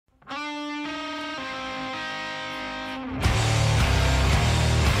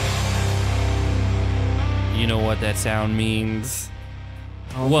You know what that sound means?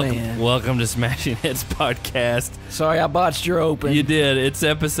 Oh, man. Welcome to Smashing Heads Podcast. Sorry, I botched your open. You did. It's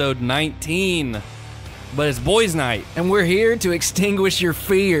episode 19, but it's boys' night. And we're here to extinguish your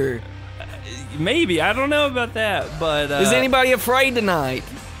fear. Maybe. I don't know about that, but... Is anybody afraid tonight?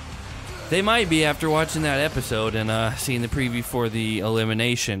 They might be after watching that episode and seeing the preview for the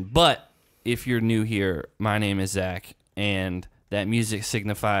elimination. But if you're new here, my name is Zach, and that music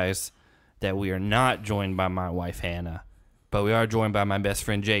signifies that we are not joined by my wife, Hannah, but we are joined by my best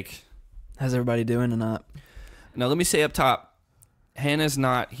friend, Jake. How's everybody doing tonight? Now, let me say up top, Hannah's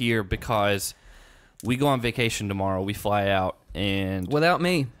not here because we go on vacation tomorrow. We fly out. And without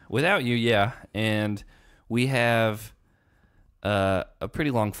me. Without you, yeah. And we have a pretty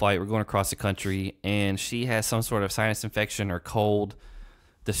long flight. We're going across the country, and she has some sort of sinus infection or cold.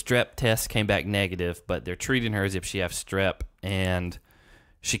 The strep test came back negative, but they're treating her as if she has strep, and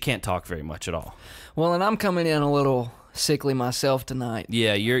she can't talk very much at all. Well, and I'm coming in a little sickly myself tonight.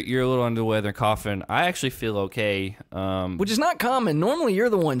 Yeah, you're a little under the weather and coughing. I actually feel okay. Which is not common. Normally,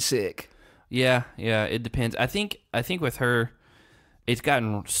 you're the one sick. Yeah, it depends. I think with her, it's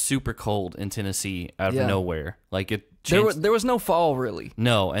gotten super cold in Tennessee out of nowhere. Like there was no fall really.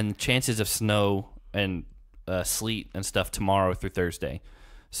 No, and chances of snow and sleet and stuff tomorrow through Thursday.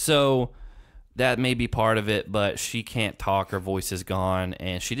 So that may be part of it, but she can't talk. Her voice is gone,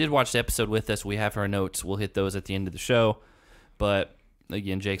 and she did watch the episode with us. We have her notes. We'll hit those at the end of the show. But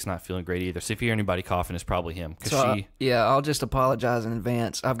again, Jake's not feeling great either. So if you hear anybody coughing, it's probably him. I'll just apologize in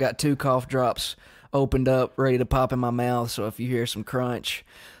advance. I've got 2 cough drops opened up, ready to pop in my mouth. So if you hear some crunch,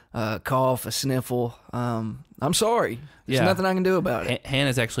 cough, a sniffle, I'm sorry. There's nothing I can do about it.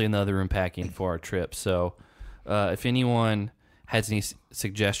 Hannah's actually in the other room packing for our trip. So if anyone has any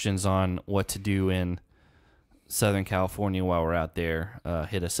suggestions on what to do in Southern California while we're out there,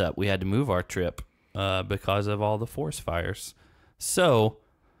 hit us up. We had to move our trip because of all the forest fires. So,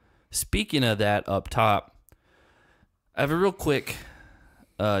 speaking of that up top, I have a real quick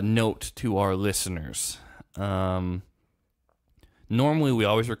note to our listeners. Normally, we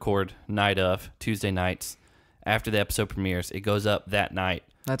always record night of, Tuesday nights. After the episode premieres, it goes up that night.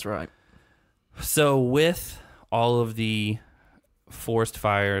 That's right. So, with all of the forest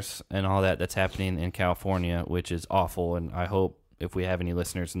fires and all that's happening in California, which is awful, and I hope if we have any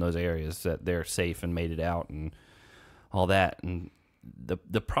listeners in those areas that they're safe and made it out and all that. And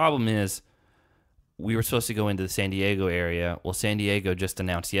the problem is we were supposed to go into the San Diego area. Well, San Diego just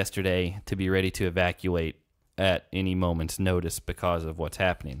announced yesterday to be ready to evacuate at any moment's notice because of what's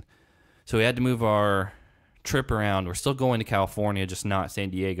happening. So we had to move our trip around. We're still going to California, just not San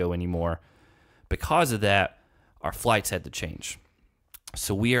Diego anymore. Because of that, our flights had to change.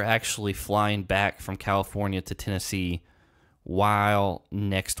 So we are actually flying back from California to Tennessee while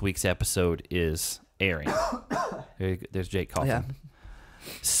next week's episode is airing. There's Jake coughing. Yeah.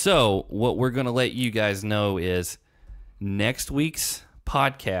 So what we're going to let you guys know is next week's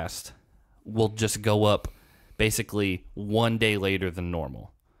podcast will just go up basically one day later than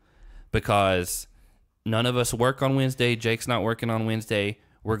normal because none of us work on Wednesday. Jake's not working on Wednesday.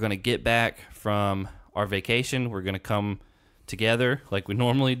 We're going to get back from our vacation. We're going to come together like we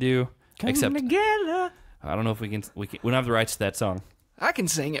normally do. Come together. I don't know if we don't have the rights to that song. I can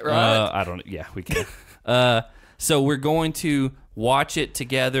sing it, right? I don't. Yeah, we can. So we're going to watch it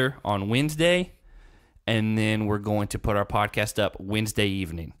together on Wednesday, and then we're going to put our podcast up Wednesday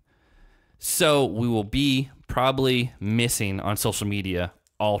evening. So we will be probably missing on social media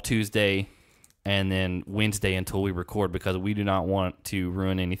all Tuesday and then Wednesday until we record because we do not want to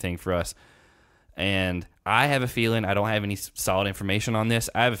ruin anything for us. And I have a feeling, I don't have any solid information on this,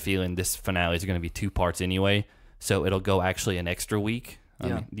 I have a feeling this finale is going to be 2 parts anyway, so it'll go actually an extra week. I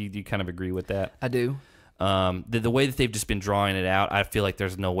mean, do you kind of agree with that? I do. The way that they've just been drawing it out, I feel like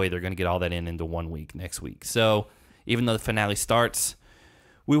there's no way they're going to get all that into 1 week next week. So even though the finale starts,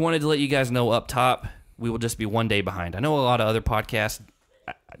 we wanted to let you guys know up top, we will just be 1 day behind. I know a lot of other podcasts,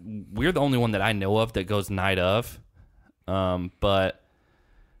 we're the only one that I know of that goes night of, but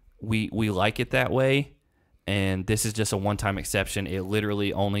we like it that way, and this is just a one-time exception. It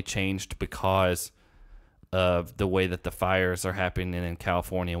literally only changed because of the way that the fires are happening in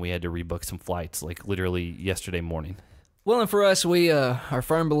California. We had to rebook some flights, like literally yesterday morning. Well, and for us, we are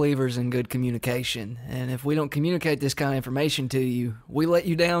firm believers in good communication, and if we don't communicate this kind of information to you, we let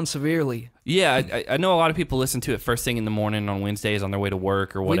you down severely. Yeah, I know a lot of people listen to it first thing in the morning on Wednesdays on their way to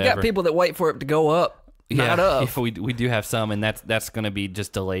work or whatever. We've got people that wait for it to go up. Yeah, we do have some, and that's going to be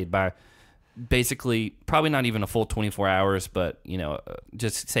just delayed by basically probably not even a full 24 hours, but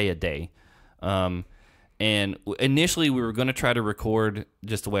just say a day. And initially we were going to try to record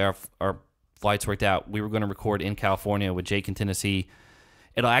just the way our flights worked out, we were going to record in California with Jake in Tennessee.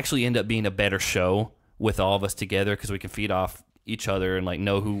 It'll actually end up being a better show with all of us together because we can feed off each other and like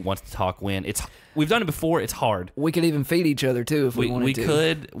know who wants to talk when. We've done it before. It's hard. We could even feed each other too if we wanted to. We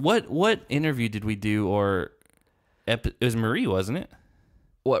could. What interview did we do? Or it was Marie, wasn't it?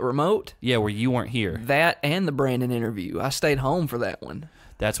 What, remote? Yeah, where you weren't here. That and the Brandon interview. I stayed home for that one.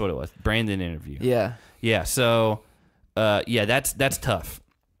 That's what it was. Brandon interview. Yeah. Yeah. So, that's tough.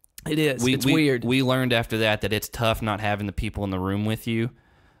 It is. It's weird. We learned after that it's tough not having the people in the room with you,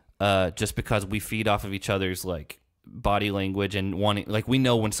 just because we feed off of each other's like body language and wanting, like, we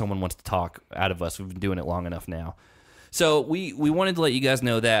know when someone wants to talk out of us. We've been doing it long enough now. So we wanted to let you guys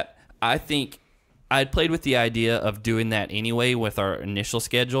know that I think I'd played with the idea of doing that anyway with our initial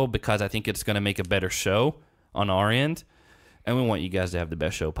schedule because I think it's going to make a better show on our end, and we want you guys to have the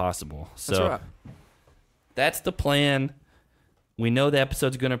best show possible. So That's right. That's the plan. We know the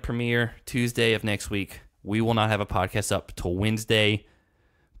episode's going to premiere Tuesday of next week. We will not have a podcast up till Wednesday.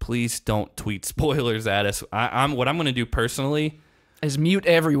 Please don't tweet spoilers at us. What I'm going to do personally is mute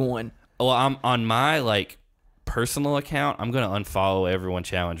everyone. Well, I'm on my like personal account. I'm going to unfollow everyone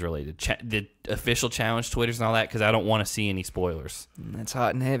challenge related, the official challenge Twitters and all that, because I don't want to see any spoilers. That's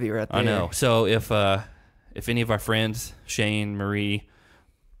hot and heavy right there. I know. So if any of our friends, Shane, Marie,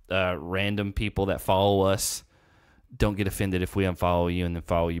 random people that follow us, don't get offended if we unfollow you and then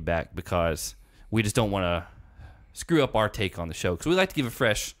follow you back, because we just don't want to screw up our take on the show, because we like to give a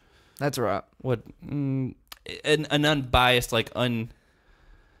fresh. That's right. An unbiased, like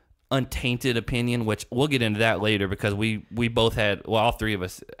untainted opinion, which we'll get into that later, because we both had, well, all three of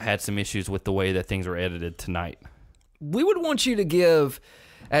us had some issues with the way that things were edited tonight. We would want you to give,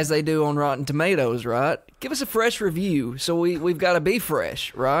 as they do on Rotten Tomatoes, right? Give us a fresh review, so we've got to be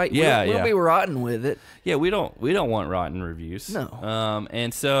fresh, right? Yeah, we don't be rotten with it. Yeah, we don't want rotten reviews. No.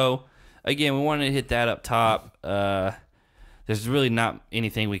 And so again, we wanted to hit that up top. There's really not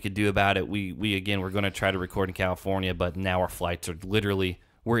anything we could do about it. We're going to try to record in California, but now our flights are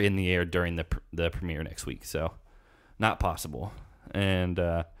we're in the air during the premiere next week, so not possible. And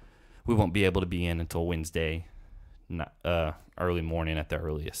we won't be able to be in until Wednesday, early morning at the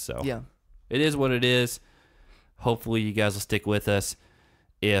earliest. So yeah, it is what it is. Hopefully you guys will stick with us.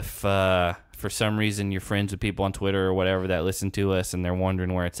 If for some reason you're friends with people on Twitter or whatever that listen to us and they're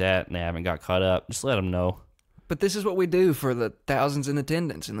wondering where it's at and they haven't got caught up, just let them know. But this is what we do for the thousands in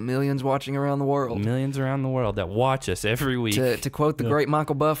attendance and the millions watching around the world. Millions around the world that watch us every week. To quote the great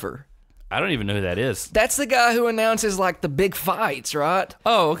Michael Buffer. I don't even know who that is. That's the guy who announces like the big fights, right?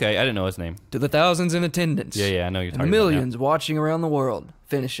 Oh, okay. I didn't know his name. To the thousands in attendance. Yeah, I know you're talking about millions watching around the world.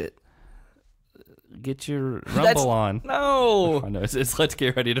 Finish it. Get your rumble on. No. I know. It's let's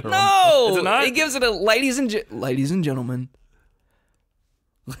get ready to rumble. No. Is it not? He gives it a ladies and gentlemen.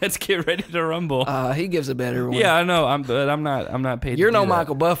 Let's get ready to rumble. He gives a better one. Yeah, I know. I'm not paid. You're to do no that.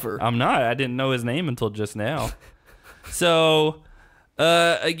 Michael Buffer. I'm not. I didn't know his name until just now. So,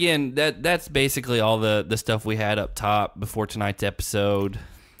 again, that's basically all the stuff we had up top before tonight's episode.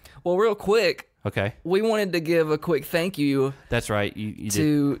 Well, real quick. Okay. We wanted to give a quick thank you. That's right. You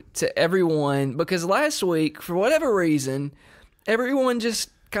did. To everyone, because last week, for whatever reason, everyone just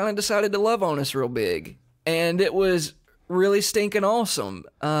kind of decided to love on us real big, and it was really stinking awesome.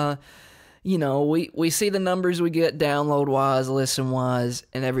 We see the numbers we get download wise, listen wise,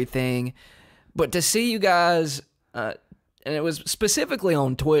 and everything, but to see you guys, and it was specifically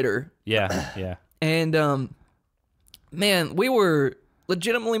on Twitter. Yeah. And man, we were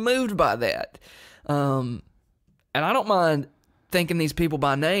legitimately moved by that. And I don't mind thanking these people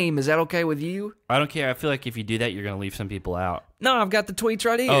by name. Is that okay with you? I don't care. I feel like if you do that, you're going to leave some people out. No, I've got the tweets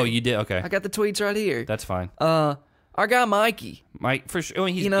right here. Oh, you did? Okay. I got the tweets right here. That's fine. Our guy Mikey. Mike, for sure.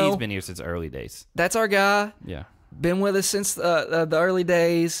 He's been here since early days. That's our guy. Yeah. Been with us since the early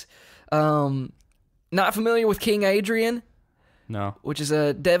days. Not familiar with King Adrian. No. Which is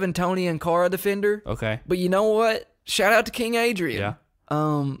a Devin, Tony, and Cara defender. Okay. But you know what? Shout out to King Adrian. Yeah.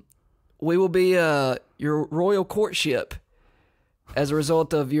 We will be your royal courtship as a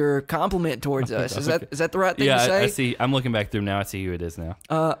result of your compliment towards us. Is that the right thing to say? Yeah, I see. I'm looking back through now. I see who it is now.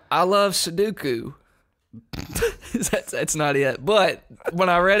 I love Sudoku. That's not it. But when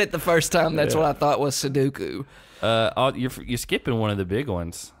I read it the first time, that's what I thought was Sudoku. You're skipping one of the big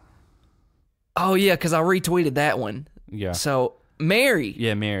ones. Oh, yeah, because I retweeted that one. Yeah. So, Mary.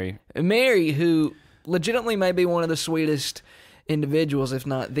 Yeah, Mary. Mary, who legitimately may be one of the sweetest individuals, if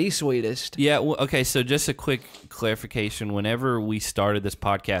not the sweetest. Yeah, well, okay, so just a quick clarification. Whenever we started this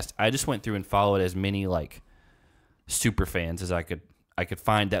podcast, I just went through and followed as many, like, super fans as I could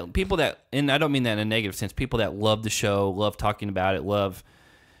find. That people that, and I don't mean that in a negative sense, people that love the show, love talking about it, love,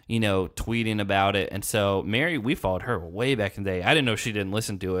 tweeting about it. And so Mary, we followed her way back in the day. I didn't know she didn't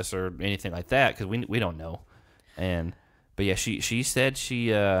listen to us or anything like that because we don't know. But yeah, she said she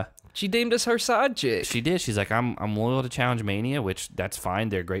deemed us her side chick. She did. She's like, I'm loyal to Challenge Mania, which that's fine.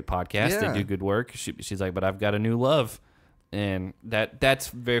 They're a great podcast. Yeah. They do good work. She's like, but I've got a new love, and that's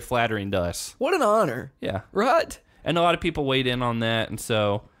very flattering to us. What an honor. Yeah. Right? And a lot of people weighed in on that, and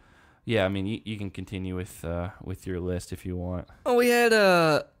so yeah, I mean, you can continue with your list if you want. Oh, we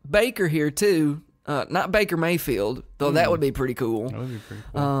had Baker here too. Not Baker Mayfield, though that would be pretty cool. That would be pretty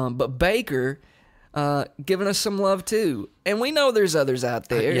cool. But Baker giving us some love too. And we know there's others out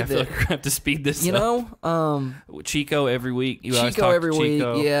there. Yeah, I feel like we're going to have to speed this up. Chico every week. You always Chico talk every to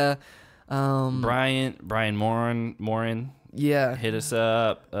Chico. week, yeah. Brian Morin. Yeah. Hit us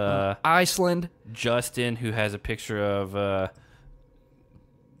up. Iceland. Justin, who has a picture of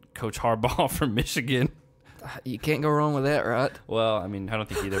Coach Harbaugh from Michigan. You can't go wrong with that, right? Well, I mean, I don't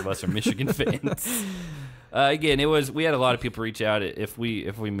think either of us are Michigan fans. Again, we had a lot of people reach out. If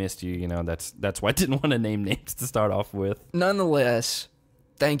we missed you, that's why I didn't want to name names to start off with. Nonetheless,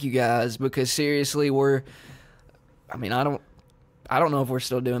 thank you guys, because seriously, I don't know if we're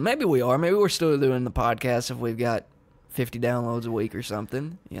still doing. Maybe we are. Maybe we're still doing the podcast if we've got 50 downloads a week or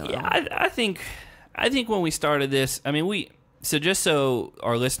something. Yeah, I think when we started this, I mean, so just so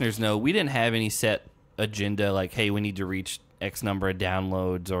our listeners know, we didn't have any set agenda like, hey, we need to reach X number of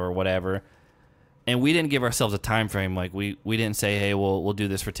downloads or whatever. And we didn't give ourselves a time frame. Like we didn't say, hey, we'll do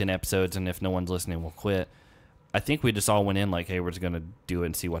this for 10 episodes, and if no one's listening, we'll quit. I think we just all went in like, hey, we're just going to do it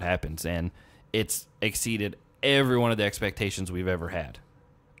and see what happens. And it's exceeded every one of the expectations we've ever had.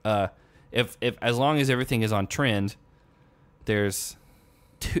 If as long as everything is on trend, there's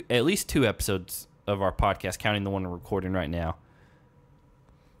at least 2 episodes of our podcast, counting the one we're recording right now,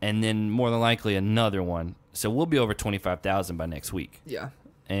 and then more than likely another one. So we'll be over 25,000 by next week. Yeah.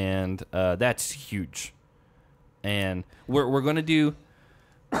 And that's huge. And we're going to do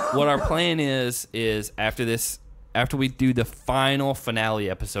what our plan is after we do the final finale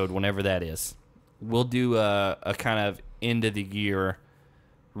episode, whenever that is, we'll do a kind of end of the year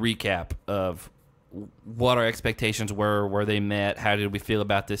recap of what our expectations were they met, how did we feel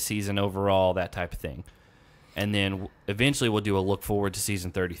about this season overall, that type of thing. And then eventually we'll do a look forward to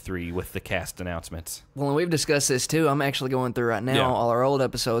season 33 with the cast announcements. Well, and we've discussed this too. I'm actually going through right now all our old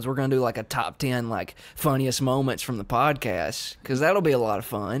episodes. We're going to do like a top 10 like funniest moments from the podcast, because that'll be a lot of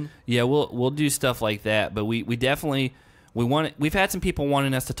fun. Yeah, we'll do stuff like that. But we definitely we've had some people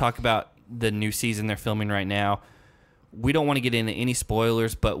wanting us to talk about the new season they're filming right now. We don't want to get into any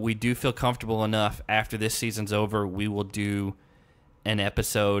spoilers, but we do feel comfortable enough after this season's over, we will do an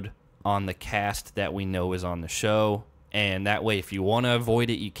episode on the cast that we know is on the show. And that way, if you want to avoid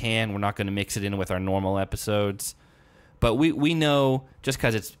it, you can. We're not going to mix it in with our normal episodes. But we know, just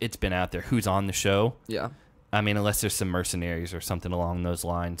because it's been out there, who's on the show. Yeah. I mean, unless there's some mercenaries or something along those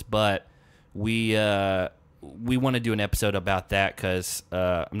lines. But we want to do an episode about that because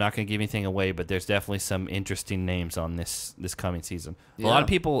I'm not going to give anything away, but there's definitely some interesting names on this coming season. Yeah. A lot of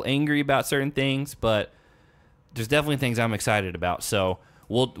people angry about certain things, but there's definitely things I'm excited about. So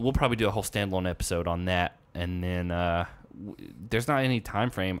we'll probably do a whole standalone episode on that, and then there's not any time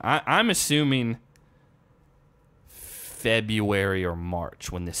frame. I'm assuming February or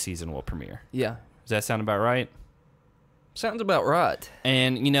March when this season will premiere. Yeah. Does that sound about right? Sounds about right.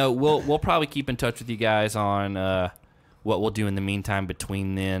 And we'll probably keep in touch with you guys on what we'll do in the meantime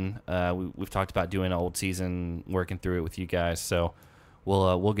between then. We've talked about doing an old season, working through it with you guys, so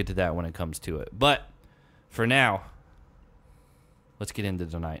we'll get to that when it comes to it. But for now, let's get into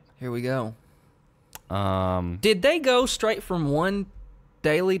tonight. Here we go. Did they go straight from one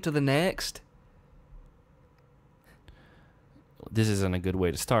daily to the next? This isn't a good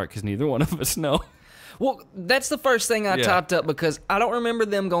way to start because neither one of us know. Well, that's the first thing I typed up because I don't remember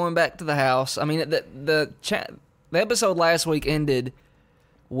them going back to the house. I mean, the episode last week ended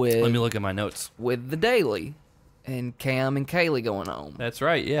with... Let me look at my notes. With the daily and Cam and Kaylee going home. That's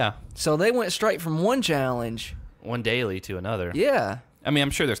right, yeah. So they went straight from one challenge... One daily to another. Yeah. I mean,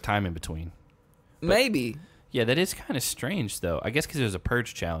 I'm sure there's time in between. Maybe. Yeah, that is kind of strange, though. I guess because it was a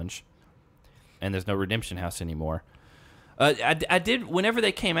purge challenge and there's no redemption house anymore. I did, whenever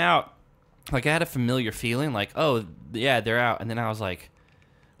they came out, like, I had a familiar feeling, like, oh, yeah, they're out. And then I was like,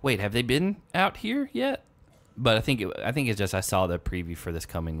 wait, have they been out here yet? But I think it's just I saw the preview for this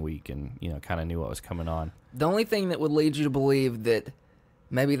coming week and, kind of knew what was coming on. The only thing that would lead you to believe that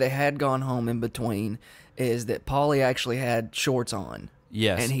maybe they had gone home in between is that Paulie actually had shorts on.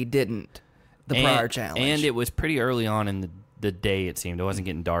 Yes. And he didn't the prior challenge. And it was pretty early on in the day, it seemed. It wasn't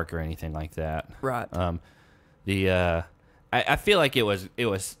getting dark or anything like that. Right. I feel like there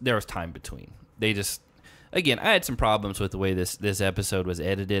was time between. They just, again, I had some problems with the way this episode was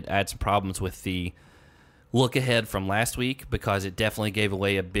edited. I had some problems with the look ahead from last week because it definitely gave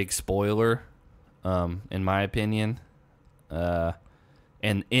away a big spoiler, in my opinion. And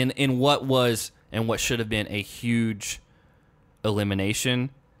in what was and what should have been a huge elimination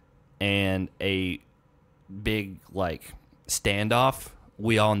and a big like standoff,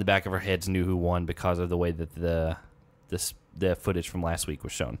 we all in the back of our heads knew who won because of the way that the footage from last week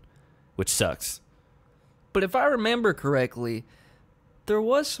was shown, which sucks. But if I remember correctly, there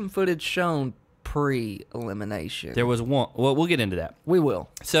was some footage shown pre-elimination. There was one. Well, we'll get into that. We will.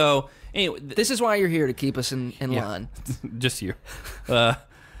 So anyway, this is why you're here, to keep us in line. Just you.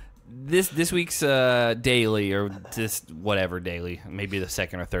 This week's daily, or just whatever daily, maybe the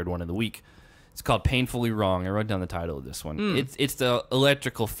second or third one of the week. It's called Painfully Wrong. I wrote down the title of this one. It's the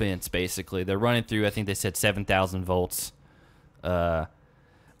electrical fence, basically. They're running through, I think they said 7,000 volts.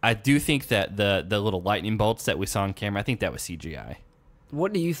 I do think that the little lightning bolts that we saw on camera, I think that was CGI.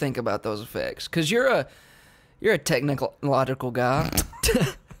 What do you think about those effects? Because you're a technological guy.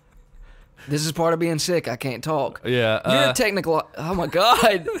 This is part of being sick. I can't talk. Yeah. You're a technical... Oh, my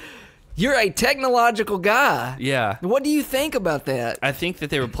God. You're a technological guy. Yeah. What do you think about that? I think that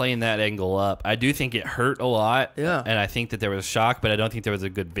they were playing that angle up. I do think it hurt a lot. Yeah. And I think that there was shock, but I don't think there was a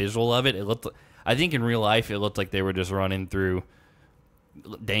good visual of it. I think in real life, it looked like they were just running through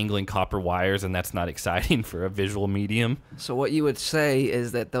dangling copper wires, and that's not exciting for a visual medium. So what you would say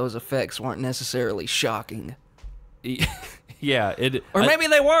is that those effects weren't necessarily shocking. Yeah, or maybe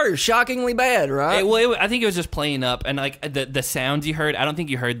they were shockingly bad, right? I think it was just playing up, and like the sounds you heard, I don't think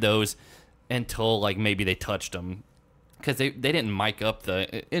you heard those until like maybe they touched them, because they didn't mic up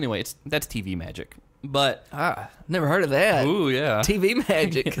the. Anyway, that's TV magic. But never heard of that. Ooh, yeah, TV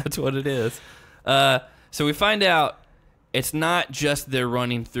magic. That's what it is. So we find out it's not just they're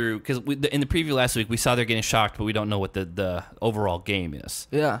running through, because in the preview last week we saw they're getting shocked, but we don't know what the overall game is.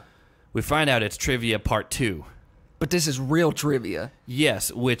 Yeah. We find out it's trivia part 2. But this is real trivia.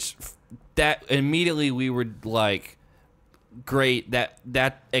 Yes, which that immediately we were like, great,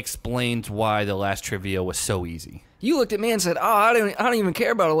 that explains why the last trivia was so easy. You looked at me and said, "Oh, I don't even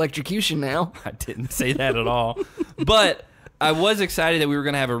care about electrocution now." I didn't say that at all. But I was excited that we were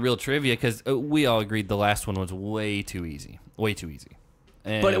going to have a real trivia, because we all agreed the last one was way too easy. Way too easy.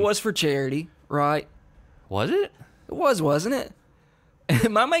 And but it was for charity, right? Was it? It was, wasn't it?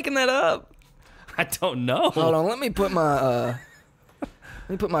 Am I making that up? I don't know. Hold on, let me put my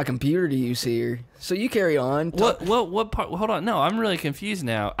computer to use here. So you carry on. What part? Hold on. No, I'm really confused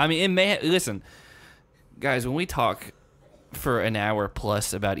now. I mean, listen, guys, when we talk for an hour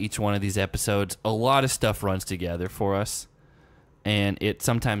plus about each one of these episodes, a lot of stuff runs together for us, and it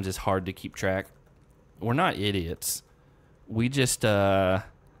sometimes is hard to keep track. We're not idiots. We just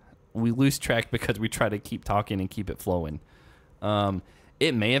we lose track because we try to keep talking and keep it flowing.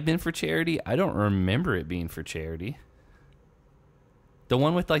 It may have been for charity. I don't remember it being for charity. The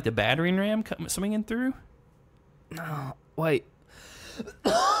one with like the battering ram swinging through? No, wait.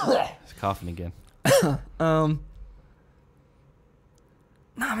 He's coughing again. No,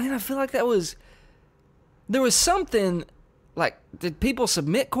 man, I feel like there was something, like, did people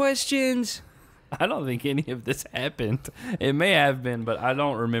submit questions? I don't think any of this happened. It may have been, but I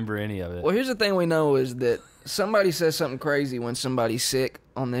don't remember any of it. Well, here's the thing we know is that somebody says something crazy when somebody's sick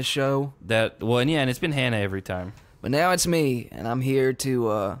on this show. And it's been Hannah every time. But now it's me, and I'm here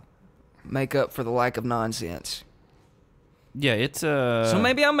to make up for the lack of nonsense. Yeah, it's So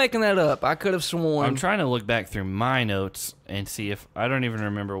maybe I'm making that up. I could have sworn. I'm trying to look back through my notes and see if I don't even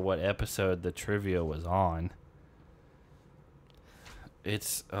remember what episode the trivia was on.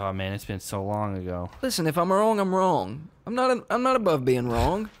 It's it's been so long ago. Listen, if I'm wrong, I'm wrong. I'm not above being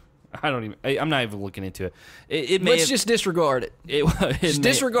wrong. I'm not even looking into it. Let's just disregard it. Just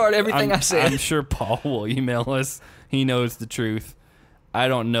disregard everything I said. I'm sure Paul will email us. He knows the truth. I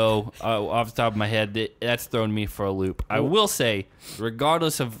don't know off the top of my head. That's thrown me for a loop. I will say,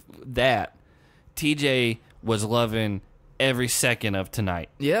 regardless of that, TJ was loving every second of tonight.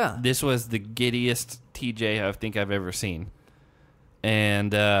 Yeah. This was the giddiest TJ I think I've ever seen.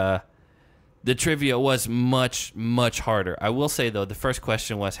 And the trivia was much, much harder. I will say, though, the first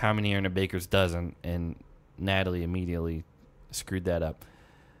question was how many are in a baker's dozen, and Natalie immediately screwed that up.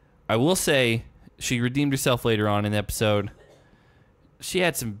 I will say she redeemed herself later on in the episode. She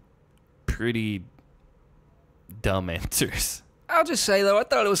had some pretty dumb answers. I'll just say, though, I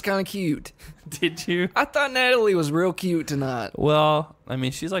thought it was kind of cute. Did you? I thought Natalie was real cute tonight. Well, I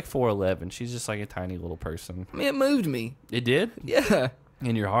mean, she's like 4'11". She's just like a tiny little person. I mean, it moved me. It did? Yeah.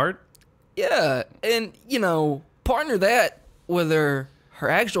 In your heart? Yeah. And, partner that with her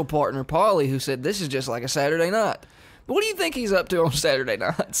actual partner, Polly, who said this is just like a Saturday night. But what do you think he's up to on Saturday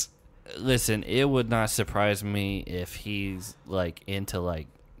nights? Listen, it would not surprise me if he's like into like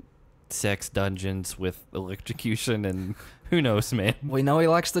sex dungeons with electrocution and who knows, man. We know he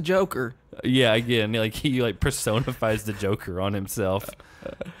likes the Joker. Yeah, again, like he like personifies the Joker on himself.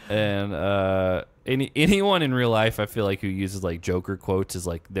 And anyone in real life, I feel like, who uses like Joker quotes is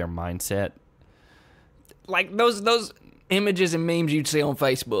like their mindset. Like those images and memes you'd see on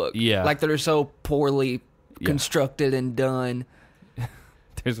Facebook. Yeah. Like that are so poorly constructed and done.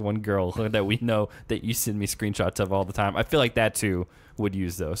 There's one girl that we know that you send me screenshots of all the time. I feel like that too would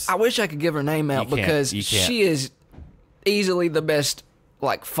use those. I wish I could give her name out because she is easily the best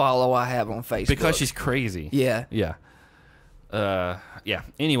like follow I have on Facebook. Because she's crazy. Yeah. Yeah. Yeah.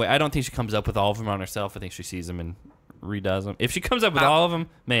 Anyway, I don't think she comes up with all of them on herself. I think she sees them and redoes them. If she comes up with all of them,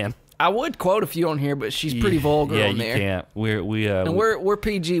 man. I would quote a few on here, but she's pretty vulgar on there. Yeah, you can't. We're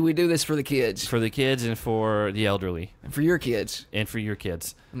PG. We do this for the kids. For the kids and for the elderly. And for your kids. And for your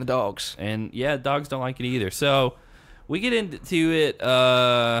kids. And the dogs. And, yeah, dogs don't like it either. So, we get into it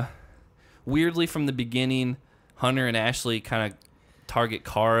weirdly from the beginning. Hunter and Ashley kind of target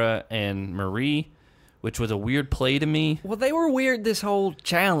Kara and Marie, which was a weird play to me. Well, they were weird this whole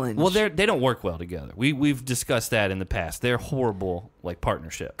challenge. Well, they don't work well together. We've discussed that in the past. They're horrible, like,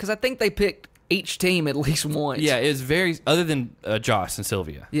 partnership. Because I think they picked each team at least once. Yeah, it was very, other than Joss and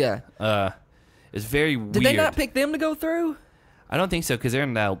Sylvia. Yeah. It's very weird. Did they not pick them to go through? I don't think so, because they're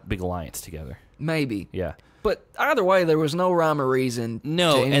in that big alliance together. Maybe. Yeah. But either way, there was no rhyme or reason to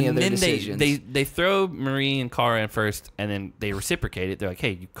any of their decisions. They throw Marie and Kara in first, and then they reciprocate it. They're like,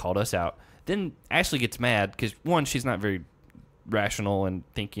 hey, you called us out. Then Ashley gets mad because, one, she's not very rational and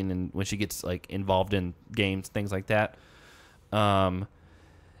thinking, and when she gets like involved in games, things like that. And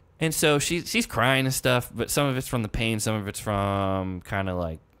so she's crying and stuff, but some of it's from the pain, some of it's from kind of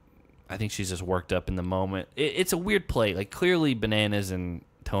like, I think she's just worked up in the moment. It's a weird play. Like, clearly Bananas and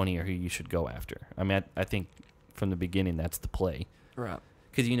Tony are who you should go after. I mean, I think from the beginning that's the play. Right.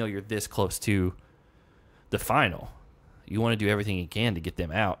 Because you know you're this close to the final. You want to do everything you can to get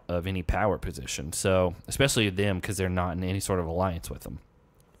them out of any power position. So, especially them, because they're not in any sort of alliance with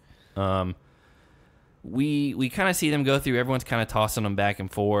them. We kind of see them go through. Everyone's kind of tossing them back and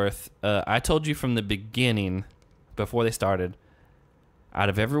forth. I told you from the beginning, before they started, out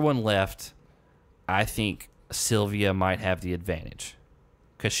of everyone left, I think Sylvia might have the advantage.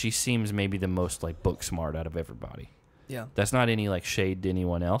 Because she seems maybe the most like book smart out of everybody. Yeah. That's not any like shade to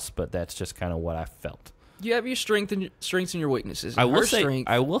anyone else, but that's just kind of what I felt. You have your strengths and your weaknesses. I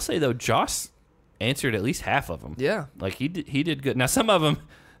will say though, Joss answered at least half of them. Yeah, like he did good. Now some of them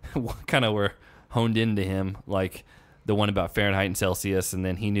kind of were honed into him, like the one about Fahrenheit and Celsius, and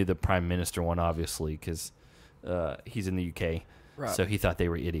then he knew the Prime Minister one obviously because he's in the UK, right. So he thought they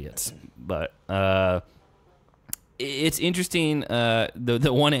were idiots. But it's interesting.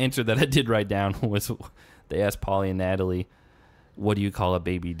 The one answer that I did write down was they asked Polly and Natalie, what do you call a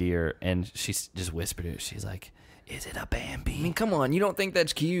baby deer? And she just whispered it. She's like, is it a Bambi? I mean, come on. You don't think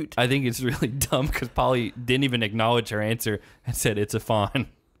that's cute? I think it's really dumb because Polly didn't even acknowledge her answer and said it's a fawn.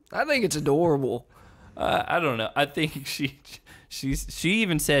 I think it's adorable. I don't know. I think she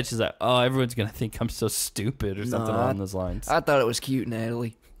even said, she's like, oh, everyone's going to think I'm so stupid or something along those lines. I thought it was cute,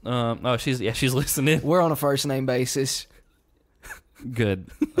 Natalie. She's listening. We're on a first name basis. Good.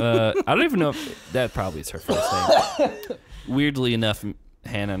 I don't even know if that probably is her first name. Weirdly enough,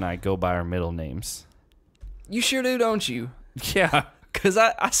 Hannah and I go by our middle names. You sure do, don't you? Yeah. Because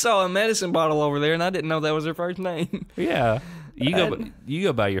I saw a medicine bottle over there, and I didn't know that was her first name. Yeah. You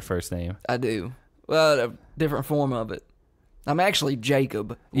go by your first name. I do. Well, a different form of it. I'm actually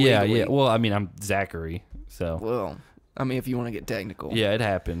Jacob. Legally. Yeah. Well, I mean, I'm Zachary, so. Well, I mean, if you want to get technical. Yeah, it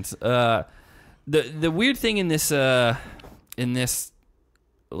happens. The weird thing in this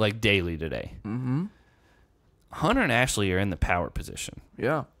like daily today. Mm-hmm. Hunter and Ashley are in the power position.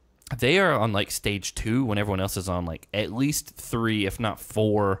 Yeah. They are on like stage 2 when everyone else is on like at least 3, if not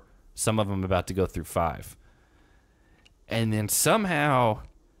 4. Some of them about to go through 5. And then somehow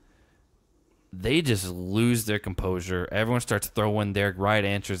they just lose their composure. Everyone starts throwing their right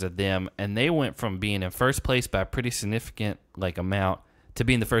answers at them. And they went from being in first place by a pretty significant like amount to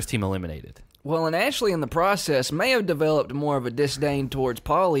being the first team eliminated. Well, and Ashley in the process may have developed more of a disdain towards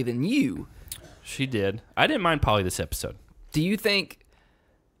Polly than you. She did. I didn't mind Polly this episode. Do you think...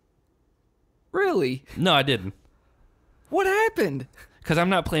 Really? No, I didn't. What happened? Because I'm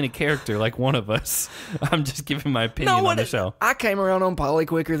not playing a character like one of us. I'm just giving my opinion on the show. I came around on Polly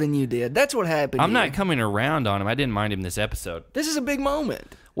quicker than you did. That's what happened. I'm not coming around on him. I didn't mind him this episode. This is a big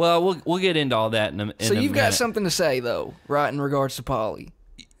moment. Well, we'll get into all that in So a you've got minute. something to say, though, right, in regards to Polly.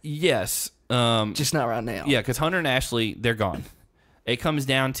 Yes. Just not right now. Yeah, because Hunter and Ashley, they're gone. It comes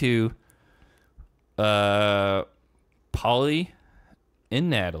down to Polly and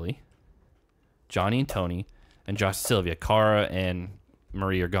Natalie, Johnny and Tony, and Josh and Sylvia. Cara and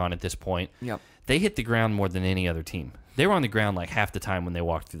Marie are gone at this point. Yep. They hit the ground more than any other team. They were on the ground like half the time when they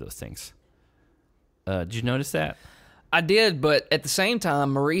walked through those things. Did you notice that? I did, but at the same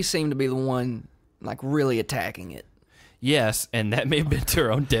time, Marie seemed to be the one, like, really attacking it. Yes, and that may have been to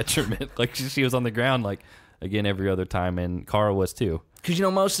her own detriment. Like, she was on the ground, like, again, every other time, and Cara was too. Because,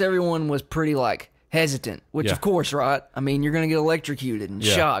 most everyone was pretty, like, hesitant, which, Yeah. of course, right? I mean, you're going to get electrocuted and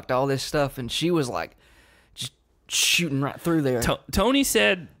shocked, all this stuff, and she was, like, just shooting right through there. Tony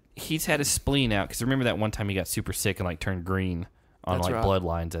said he's had his spleen out, because remember that one time he got super sick and, like, turned green on, That's like, right. blood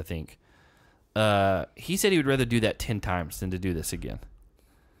lines, I think. He said he would rather do that 10 times than to do this again.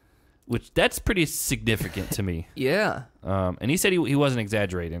 Which, that's pretty significant to me. Yeah. And he said he wasn't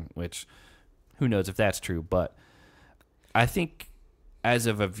exaggerating, which who knows if that's true. But I think as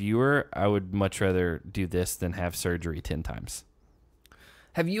of a viewer, I would much rather do this than have surgery 10 times.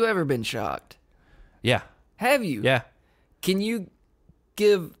 Have you ever been shocked? Yeah. Have you? Yeah. Can you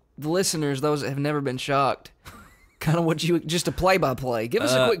give the listeners, those that have never been shocked, kind of just a play-by-play? Give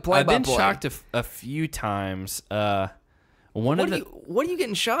us a quick play-by-play. I've been shocked a few times. What are you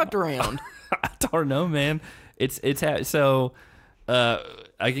getting shocked around? I don't know, man. So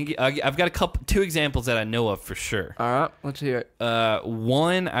I've got two examples that I know of for sure. All right, let's hear it.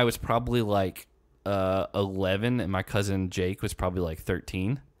 One, I was probably like 11, and my cousin Jake was probably like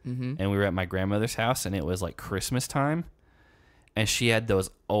 13, and we were at my grandmother's house, and it was like Christmas time, and she had those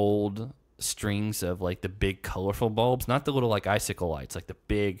old strings of like the big colorful bulbs, not the little like icicle lights, like the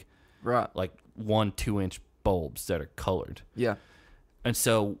big, Right. like 1-2 inch bulbs that are colored. Yeah. And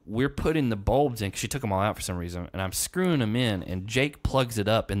so we're putting the bulbs in, because she took them all out for some reason, and I'm screwing them in, and Jake plugs it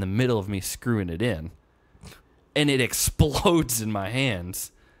up in the middle of me screwing it in, and it explodes in my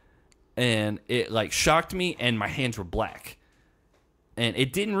hands, and it like shocked me, and my hands were black, and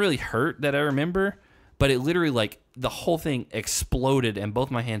it didn't really hurt that I remember, but it literally, like, the whole thing exploded, and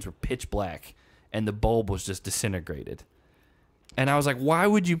both my hands were pitch black, and the bulb was just disintegrated. And I was like, why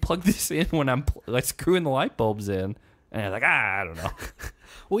would you plug this in when I'm like screwing the light bulbs in? And I was like, I don't know.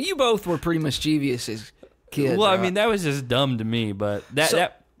 Well, you both were pretty mischievous as kids. Well, right? I mean, that was just dumb to me, but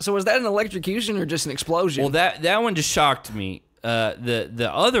So was that an electrocution or just an explosion? well, that one just shocked me. The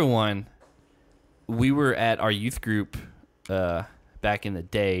other one, we were at our youth group back in the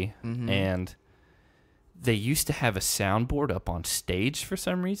day, and they used to have a soundboard up on stage for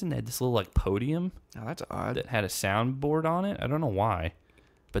some reason. They had this little like podium Oh, that's odd. that had a soundboard on it. I don't know why,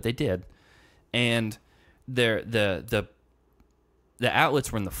 but they did. And the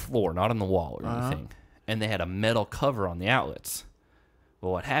outlets were in the floor, not on the wall or anything. And they had a metal cover on the outlets.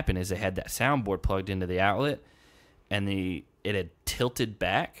 Well, what happened is they had that soundboard plugged into the outlet, and it had tilted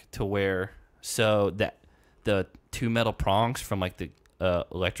back to where that the two metal prongs from like the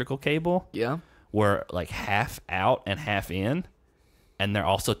electrical cable Yeah. were like half out and half in, and they're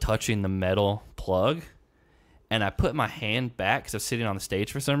also touching the metal plug. And I put my hand back because I was sitting on the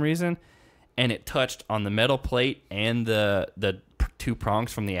stage for some reason, and it touched on the metal plate and the two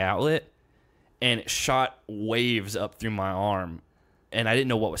prongs from the outlet, and it shot waves up through my arm, and I didn't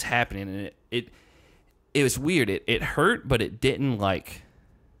know what was happening. And it was weird. It hurt, but it didn't like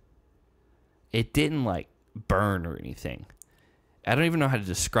burn or anything. I don't even know how to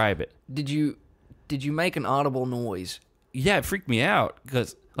describe it. Did you make an audible noise? Yeah, it freaked me out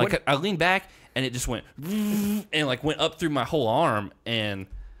because like I leaned back and it just went and like went up through my whole arm, and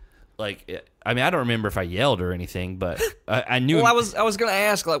like I mean, I don't remember if I yelled or anything, but I knew. Well, I was gonna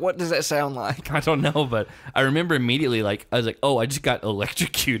ask, like, what does that sound like? I don't know, but I remember immediately, like, I was like, oh, I just got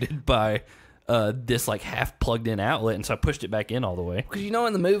electrocuted by this like half plugged in outlet, and so I pushed it back in all the way. Because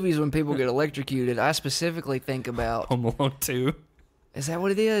in the movies when people get electrocuted, I specifically think about Home Alone 2. Is that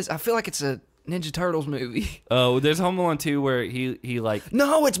what it is? I feel like it's a Ninja Turtles movie. Oh, there's Home Alone 2 where he like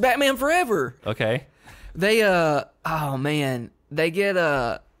No, it's Batman Forever. okay. They oh man, they get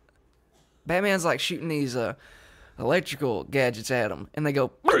Batman's like shooting these electrical gadgets at him, and they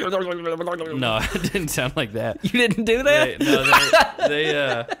go. No, it didn't sound like that. You didn't do that?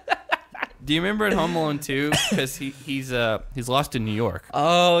 They do you remember in Home Alone 2? Because he's lost in New York.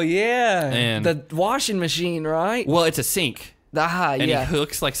 Oh yeah, And the washing machine, right? well, it's a sink, And he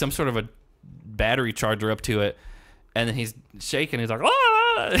hooks like some sort of a battery charger up to it, and then he's shaking. He's like,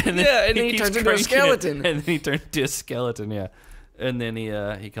 ah! And then he keeps turns into a cranking it, skeleton. and then he turns into a skeleton. Yeah, and then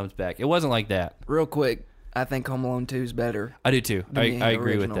he comes back. It wasn't like that. Real quick, I think Home Alone 2 is better. I do too. I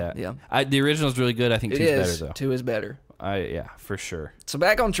agree with original. that. Yeah. The original's really good. I think 2's better though. 2 is better. Yeah, for sure. So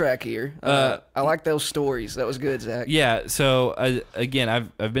back on track here. I like those stories. That was good, Zach. Yeah. So again,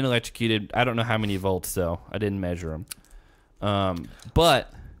 I've been electrocuted. I don't know how many volts though. I didn't measure them.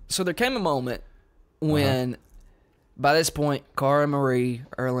 But so there came a moment when, by this point, Cara and Marie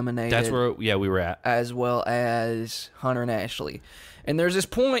are eliminated. That's where we were at, as well as Hunter and Ashley. And there's this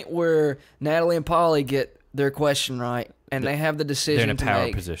point where Natalie and Polly get their question right, and they have the decision. They're in a to power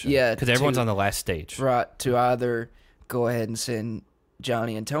make. position. Yeah, because everyone's on the last stage. Right, to either go ahead and send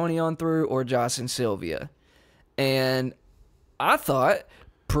Johnny and Tony on through or Josh and Sylvia. And I thought,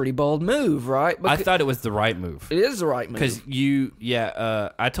 pretty bold move, right? I thought it was the right move. It is the right move. Because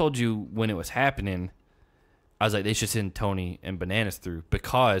I told you when it was happening, I was like, they should send Tony and Bananas through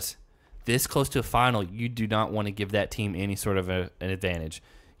because this close to a final, you do not want to give that team any sort of an advantage.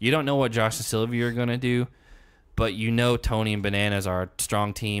 You don't know what Josh and Sylvia are going to do, but you know Tony and Bananas are a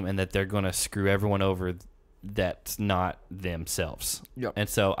strong team and that they're going to screw everyone over that's not themselves. Yep. And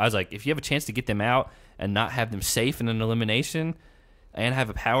so I was like, if you have a chance to get them out and not have them safe in an elimination and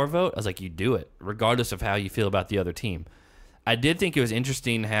have a power vote, I was like, you do it, regardless of how you feel about the other team. I did think it was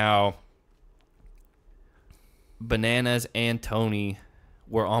interesting how Bananas and Tony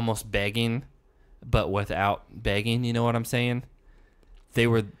were almost begging, but without begging, you know what I'm saying? They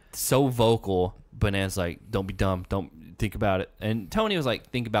were so vocal. Bananas like, don't be dumb, don't think about it. And Tony was like,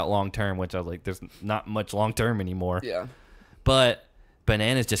 think about long term, which I was like, there's not much long term anymore. Yeah. But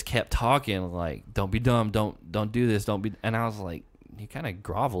Bananas just kept talking like, don't be dumb, don't do this, don't be. And I was like, you kind of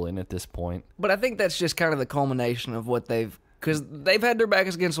groveling at this point. But I think that's just kind of the culmination of what because they've had their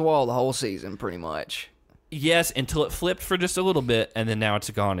backs against the wall the whole season, pretty much. Yes, until it flipped for just a little bit, and then now it's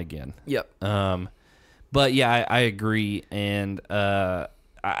gone again. Yep. But yeah, I agree, and I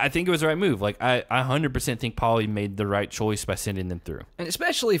think it was the right move. Like I 100% think Polly made the right choice by sending them through, and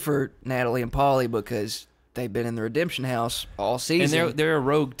especially for Natalie and Polly because they've been in the Redemption House all season, and they're a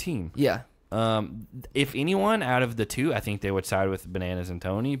rogue team. Yeah. If anyone out of the two, I think they would side with Bananas and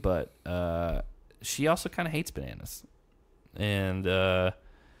Tony, but she also kind of hates Bananas, and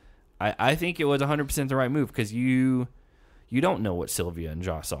I think it was 100% the right move because you don't know what Sylvia and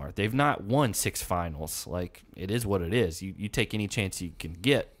Joss are. They've not won 6 finals. Like, it is what it is. You take any chance you can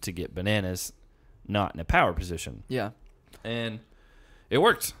get to get Bananas not in a power position. Yeah. And it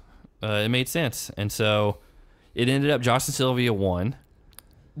worked. It made sense. And so it ended up Joss and Sylvia won.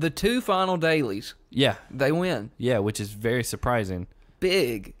 The 2 final dailies. Yeah. They win. Yeah, which is very surprising.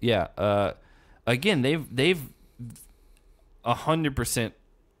 Big. Yeah. Again, they've 100%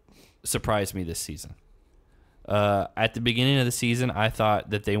 surprised me this season. At the beginning of the season, I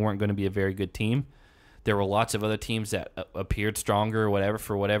thought that they weren't going to be a very good team. There were lots of other teams that appeared stronger or whatever.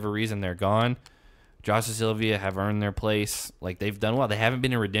 For whatever reason, they're gone. Josh and Sylvia have earned their place. Like, they've done well. They haven't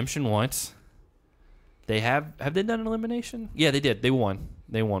been in redemption once. They have they done an elimination? Yeah, they did. They won.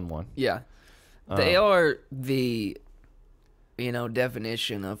 They won one. Yeah. They are the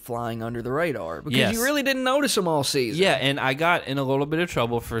definition of flying under the radar because you really didn't notice them all season. Yeah, and I got in a little bit of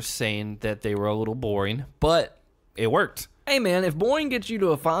trouble for saying that they were a little boring, but it worked. Hey, man, if boring gets you to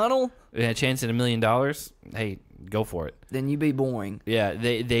a final, and a chance at $1 million, hey, go for it. Then you be boring. Yeah,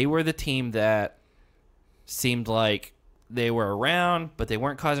 they were the team that seemed like they were around, but they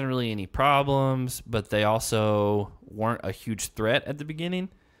weren't causing really any problems, but they also weren't a huge threat at the beginning.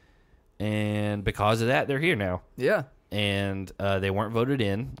 And because of that, they're here now. Yeah. And they weren't voted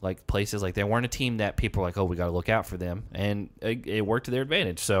in, like places like they weren't a team that people are like, oh, we got to look out for them, and it worked to their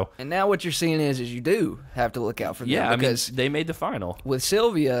advantage. So, and now what you're seeing is you do have to look out for them. Yeah, because I mean, they made the final with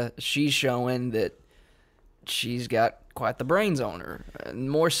Sylvia. She's showing that she's got quite the brains on her,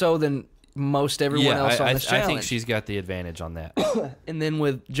 more so than most everyone else on this challenge. I think she's got the advantage on that. And then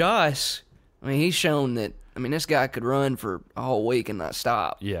with Josh, I mean, he's shown that. I mean, this guy could run for a whole week and not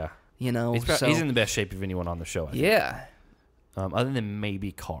stop. Yeah. He's in the best shape of anyone on the show, I think. Yeah. Other than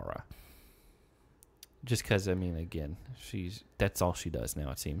maybe Cara. Just because, I mean, again, that's all she does now,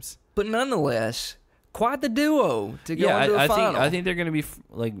 it seems. But nonetheless, quite the duo to go into a final. I think they're going to be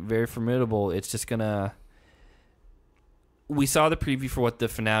very formidable. It's just going to... We saw the preview for what the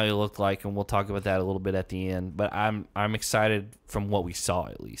finale looked like, and we'll talk about that a little bit at the end. But I'm excited from what we saw,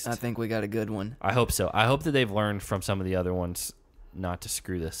 at least. I think we got a good one. I hope so. I hope that they've learned from some of the other ones not to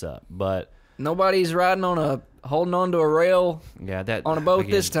screw this up. But nobody's holding on to a rail. Yeah, that on a boat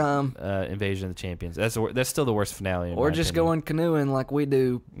again, this time. Invasion of the Champions. That's still the worst finale. Or just opinion. going canoeing like we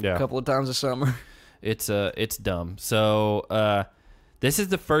do a couple of times a summer. It's dumb. So this is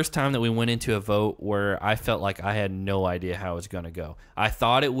the first time that we went into a vote where I felt like I had no idea how it was going to go. I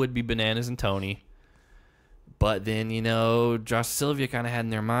thought it would be Bananas and Tony. But then, Josh Sylvia kind of had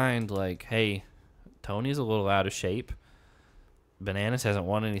in their mind, like, hey, Tony's a little out of shape. Bananas hasn't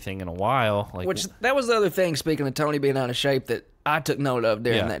won anything in a while. Like, Which, that was the other thing, speaking of Tony being out of shape, that I took note of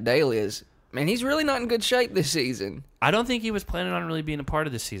during that daily is, man, he's really not in good shape this season. I don't think he was planning on really being a part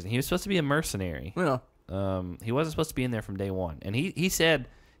of this season. He was supposed to be a mercenary. Yeah. He wasn't supposed to be in there from day one. And he said,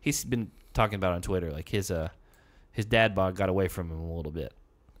 he's been talking about on Twitter, like his dad bod got away from him a little bit.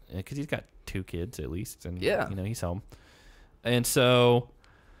 Because he's got 2 kids at least. And, he's home. And so,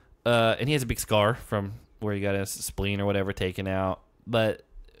 and he has a big scar from where he got his spleen or whatever taken out. But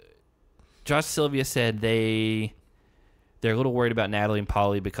Josh Sylvia said they're a little worried about Natalie and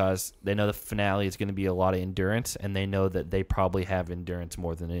Polly because they know the finale is going to be a lot of endurance, and they know that they probably have endurance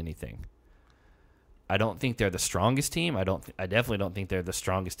more than anything. I don't think they're the strongest team. I definitely don't think they're the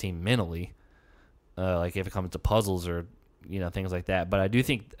strongest team mentally. Like if it comes to puzzles or things like that. But I do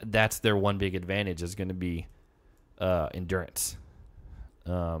think that's their one big advantage is going to be endurance.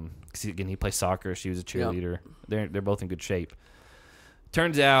 Because again, he plays soccer. She was a cheerleader. Yep. They're both in good shape.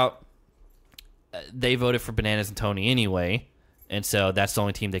 Turns out they voted for Bananas and Tony anyway, and so that's the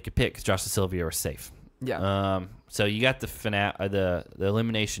only team they could pick because Josh and Sylvia are safe. Yeah. So you got the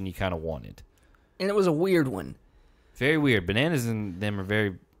elimination you kind of wanted, and it was a weird one. Very weird. Bananas and them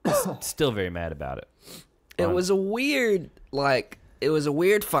are still very mad about it. It was a weird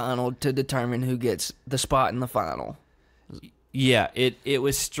final to determine who gets the spot in the final. Yeah, it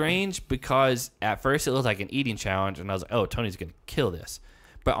was strange because at first it looked like an eating challenge, and I was like, oh, Tony's going to kill this.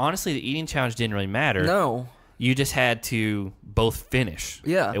 But honestly, the eating challenge didn't really matter. No. You just had to both finish.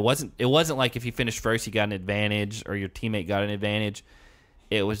 Yeah. It wasn't like if you finished first, you got an advantage, or your teammate got an advantage.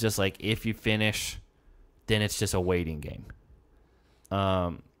 It was just like if you finish, then it's just a waiting game.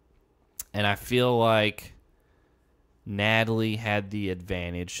 And I feel like Natalie had the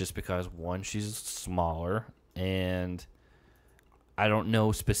advantage just because, one, she's smaller, and I don't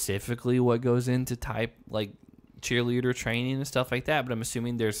know specifically what goes into type like cheerleader training and stuff like that, but I'm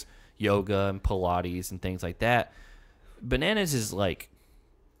assuming there's yoga and Pilates and things like that. Bananas is like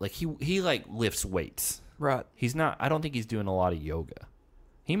he like lifts weights. Right. He's not. I don't think he's doing a lot of yoga.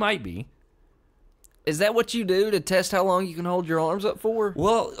 He might be. Is that what you do to test how long you can hold your arms up for?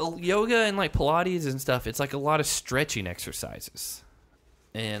 Well, yoga and like Pilates and stuff, it's like a lot of stretching exercises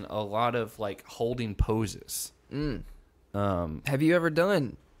and a lot of like holding poses. Have you ever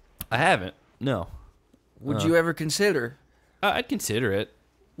done? I haven't. No. Would you ever consider? I'd consider it.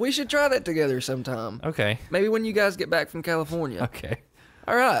 We should try that together sometime. Okay. Maybe when you guys get back from California. Okay.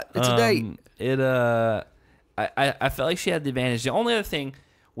 All right. It's a date. I felt like she had the advantage. The only other thing,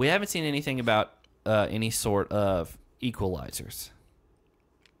 we haven't seen anything about any sort of equalizers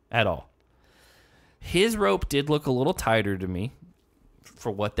at all. His rope did look a little tighter to me,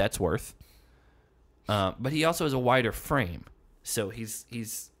 for what that's worth. But he also has a wider frame, so he's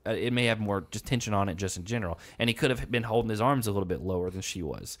it may have more just tension on it just in general, and he could have been holding his arms a little bit lower than she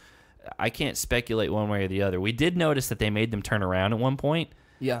was. I can't speculate one way or the other. We did notice that they made them turn around at one point,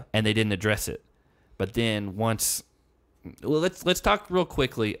 and they didn't address it. But then once, well, let's talk real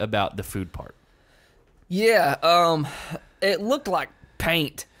quickly about the food part. Yeah, it looked like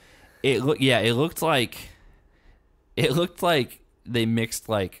paint. It looked like they mixed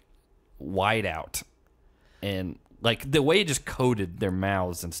like white out and like the way it just coated their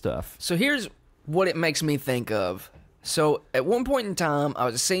mouths and stuff. So here's what it makes me think of. So at one point in time, I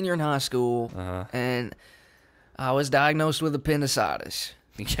was a senior in high school, and I was diagnosed with appendicitis.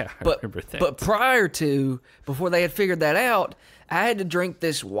 Yeah, I remember that. But before they had figured that out, I had to drink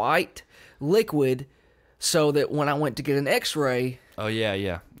this white liquid so that when I went to get an x-ray,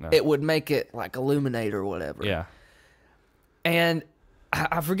 it would make it like illuminate or whatever. Yeah. And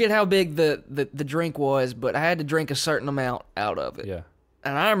I forget how big the drink was, but I had to drink a certain amount out of it. Yeah.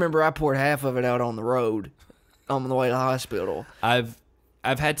 And I remember I poured half of it out on the road on the way to the hospital. I've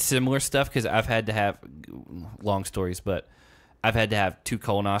had similar stuff because I've had to have, long stories, but I've had to have 2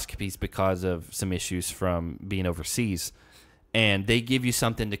 colonoscopies because of some issues from being overseas. And they give you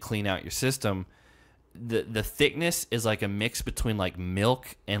something to clean out your system. The thickness is like a mix between like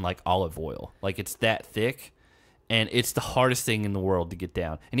milk and like olive oil. Like it's that thick, and it's the hardest thing in the world to get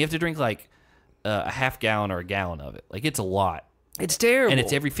down. And you have to drink like a half gallon or a gallon of it. Like it's a lot. It's terrible. And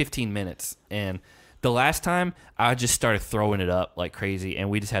it's every 15 minutes. And the last time I just started throwing it up like crazy, and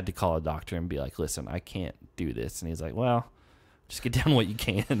we just had to call a doctor and be like, listen, I can't do this. And he's like, well, just get down what you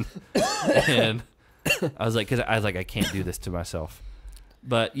can. And I was like, I can't do this to myself.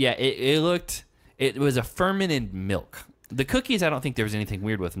 But yeah, it was a fermented milk. The cookies, I don't think there was anything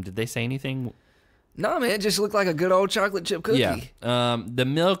weird with them. Did they say anything? No, man, it just looked like a good old chocolate chip cookie. Yeah. The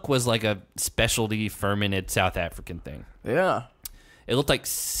milk was like a specialty fermented South African thing. Yeah. It looked like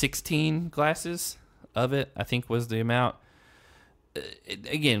 16 glasses of it, I think was the amount.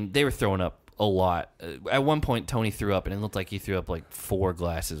 Again, they were throwing up a lot. At one point, Tony threw up, and it looked like he threw up like 4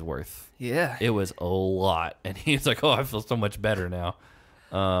 glasses worth. Yeah. It was a lot. And he was like, oh, I feel so much better now.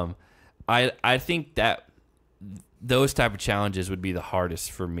 I think that those type of challenges would be the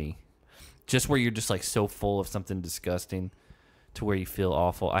hardest for me. Just where you're just like so full of something disgusting to where you feel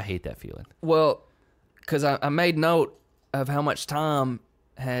awful. I hate that feeling. Well, because I made note of how much time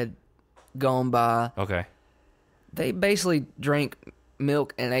had gone by. Okay. They basically drank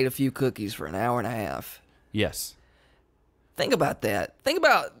milk and ate a few cookies for an hour and a half. Yes. Think about that. Think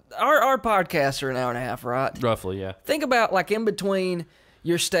about our podcasts are an hour and a half, right? Roughly, yeah. Think about like in between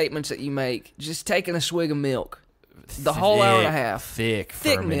your statements that you make, just taking a swig of milk. The whole hour and a half. Thick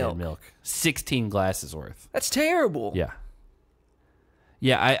fermented milk. 16 glasses worth. That's terrible. Yeah.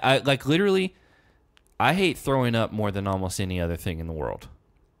 Yeah, I like literally, I hate throwing up more than almost any other thing in the world.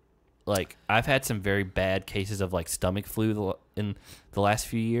 Like, I've had some very bad cases of like stomach flu in the last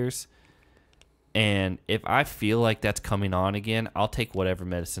few years. And if I feel like that's coming on again, I'll take whatever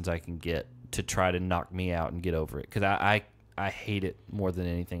medicines I can get to try to knock me out and get over it. Because I hate it more than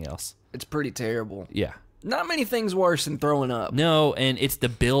anything else. It's pretty terrible. Yeah. Not many things worse than throwing up. No, and it's the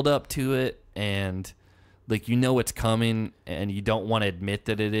build up to it, and like you know it's coming, and you don't want to admit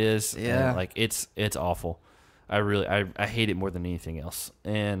that it is. Yeah. And, like it's awful. I hate it more than anything else.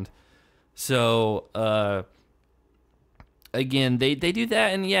 And so again, they do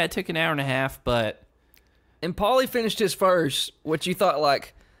that, and yeah, it took an hour and a half, but And Paulie finished his first, which you thought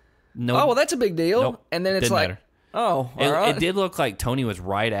like, no, oh well, that's a big deal. Nope, and then it's didn't like, matter. oh, all right. It did look like Tony was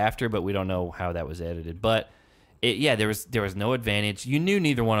right after, but we don't know how that was edited. But there was no advantage. You knew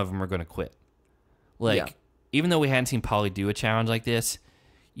neither one of them were going to quit. Like, even though we hadn't seen Paulie do a challenge like this,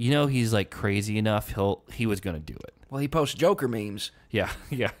 you know he's like crazy enough. He was going to do it. Well, he posts Joker memes. Yeah,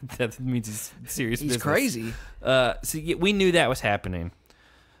 that means he's serious. He's business. crazy. So we knew that was happening.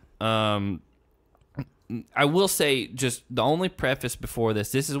 I will say, just the only preface before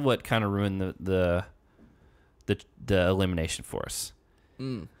this is what kind of ruined the elimination for us.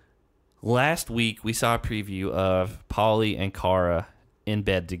 Last week we saw a preview of Paulie and Cara in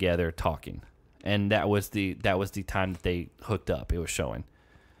bed together talking, and that was the time that they hooked up. It was showing.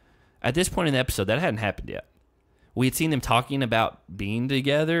 At this point in the episode, that hadn't happened yet. We had seen them talking about being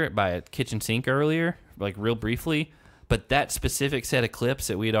together by a kitchen sink earlier, like real briefly, but that specific set of clips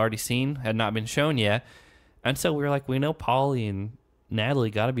that we had already seen had not been shown yet. And so we were like, we know Paulie and Natalie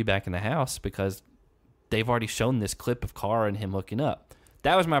got to be back in the house because they've already shown this clip of Cara and him hooking up.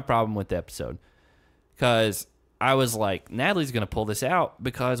 That was my problem with the episode. Because I was like, Natalie's going to pull this out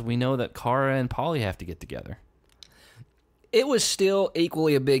because we know that Cara and Paulie have to get together. It was still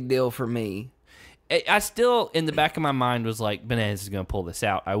equally a big deal for me. I still, in the back of my mind, was like, Bananas is going to pull this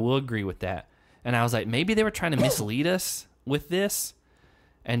out. I will agree with that. And I was like, maybe they were trying to mislead us with this.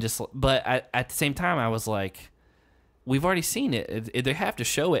 But at the same time, I was like, we've already seen it. They have to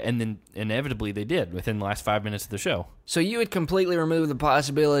show it. And then inevitably they did within the last 5 minutes of the show. So you would completely remove the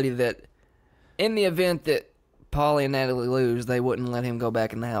possibility that in the event that Paulie and Natalie lose, they wouldn't let him go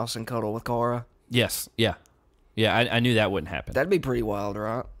back in the house and cuddle with Cara? Yes. Yeah. Yeah, I knew that wouldn't happen. That'd be pretty wild,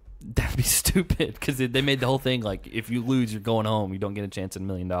 right? That'd be stupid because they made the whole thing like, if you lose, you're going home. You don't get a chance at $1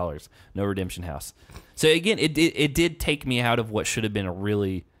 million. No redemption house. So again, it did take me out of what should have been a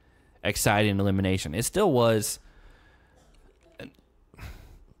really exciting elimination. It still was.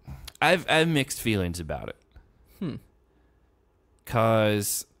 I've mixed feelings about it.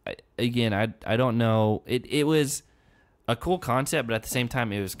 Because again, I don't know. It was a cool concept, but at the same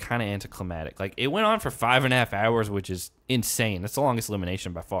time, it was kind of anticlimactic. Like, it went on for 5.5 hours, which is insane. That's the longest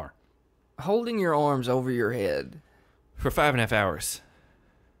elimination by far. Holding your arms over your head For 5.5 hours.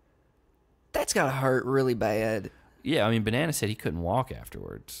 That's gotta hurt really bad. Yeah, I mean, Banana said he couldn't walk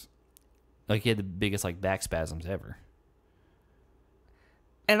afterwards. Like, he had the biggest, like, back spasms ever.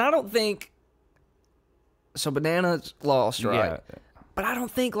 And I don't think... So Banana's lost, right? Yeah. But I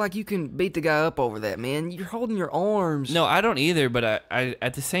don't think, like, you can beat the guy up over that, man. You're holding your arms. No, I don't either, but I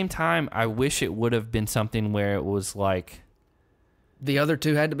at the same time, I wish it would have been something where it was, like... The other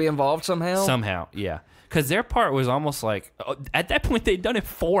two had to be involved somehow? Somehow, yeah. Because their part was almost like... At that point, they'd done it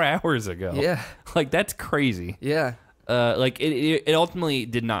 4 hours ago. Yeah. Like, that's crazy. Yeah. Like, it ultimately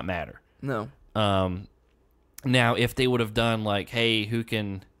did not matter. No. Now, if they would have done, like, hey, who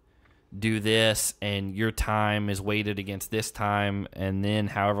can do this, and your time is weighted against this time, and then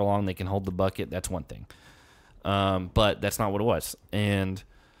however long they can hold the bucket, that's one thing. But that's not what it was. And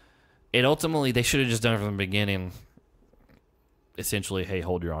it ultimately, they should have just done it from the beginning. Essentially, hey,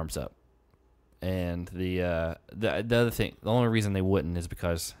 hold your arms up. And the other thing, the only reason they wouldn't is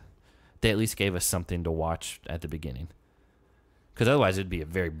because they at least gave us something to watch at the beginning. Because otherwise, it'd be a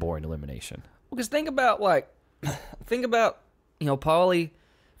very boring elimination. Because think about, Paulie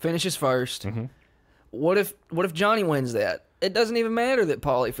finishes first. Mm-hmm. What if Johnny wins that? It doesn't even matter that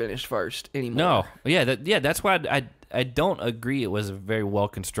Paulie finished first anymore. No, yeah, that's why I don't agree. It was a very well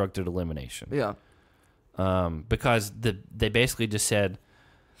constructed elimination. Yeah, because they basically just said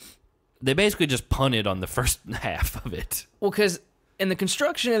they basically just punted on the first half of it. Well, because in the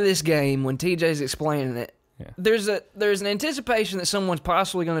construction of this game, when TJ's explaining it, there's an anticipation that someone's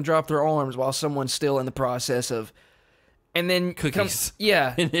possibly going to drop their arms while someone's still in the process of, and then cookies.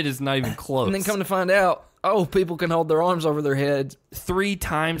 Yeah, and it is not even close. And then come to find out, people can hold their arms over their heads 3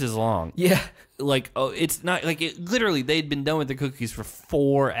 times as long. Yeah, it's not like it. Literally, they'd been done with the cookies for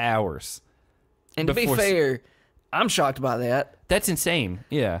 4 hours. And to be fair, I'm shocked by that. That's insane.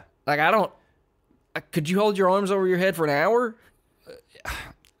 Yeah. Could you hold your arms over your head for an hour?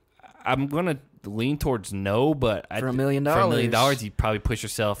 I'm going to lean towards no, but for $1 million. For $1 million, you'd probably push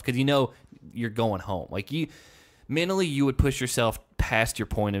yourself because you're going home. Like mentally, you would push yourself past your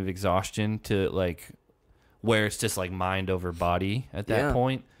point of exhaustion to where it's just like mind over body at that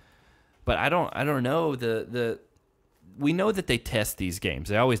point. But I don't know we know that they test these games.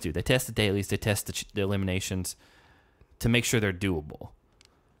 They always do. They test the dailies. They test the eliminations to make sure they're doable.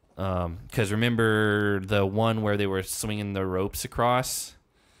 Because remember the one where they were swinging the ropes across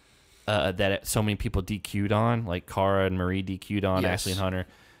that so many people DQ'd on, like Cara and Marie DQ'd on, yes. Ashley and Hunter.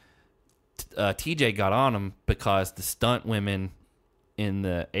 TJ got on them because the stunt women in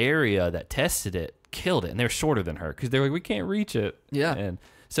the area that tested it killed it, and they're shorter than her because they're like, we can't reach it. Yeah. And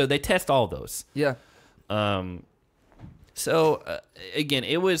so they test all those. Yeah. So again,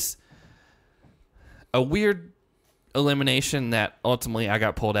 it was a weird elimination that ultimately I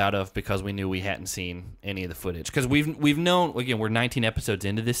got pulled out of because we knew we hadn't seen any of the footage. Because we've known, again, we're 19 episodes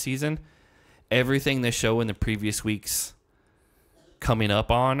into this season. Everything they show in the previous weeks coming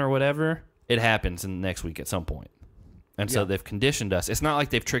up on or whatever, it happens in the next week at some point. And so they've conditioned us. It's not like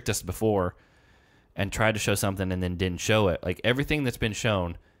they've tricked us before and tried to show something and then didn't show it. Like everything that's been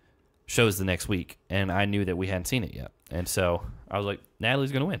shown shows the next week. And I knew that we hadn't seen it yet. And so I was like,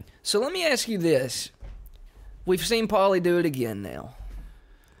 Natalie's going to win. So let me ask you this. We've seen Paulie do it again now.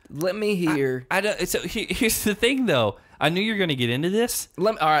 Let me hear. So here's the thing, though. I knew you were going to get into this.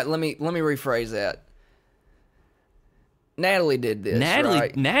 Let me rephrase that. Natalie did this.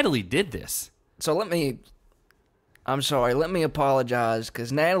 Right? Natalie did this. So I'm sorry. Let me apologize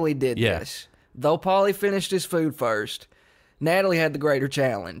because Natalie did this. Though Paulie finished his food first, Natalie had the greater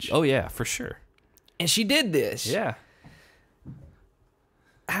challenge. Oh yeah, for sure. And she did this. Yeah.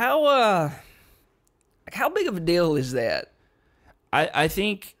 How big of a deal is that? I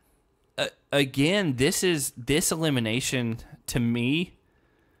think, again, this elimination, to me,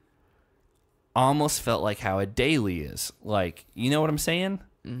 almost felt like how a daily is. Like, you know what I'm saying?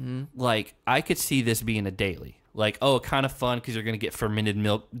 Mm-hmm. Like, I could see this being a daily. Like, kind of fun because you're going to get fermented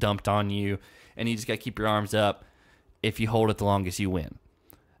milk dumped on you, and you just got to keep your arms up. If you hold it the longest, you win.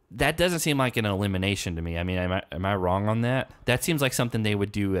 That doesn't seem like an elimination to me. I mean, am I wrong on that? That seems like something they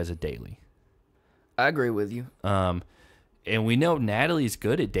would do as a daily. I agree with you. And we know Natalie's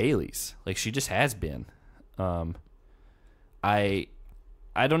good at dailies. Like, she just has been. I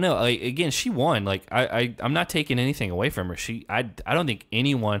don't know. Like, again, she won. Like, I'm not taking anything away from her. I don't think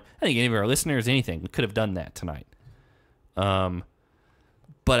any of our listeners, anything, could have done that tonight. But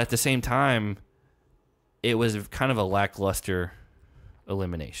at the same time, it was kind of a lackluster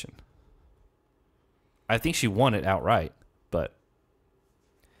elimination. I think she won it outright, but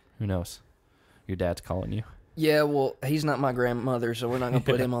who knows? Your dad's calling you. Yeah, well, he's not my grandmother, so we're not going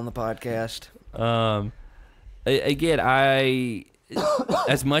to put him on the podcast. Again,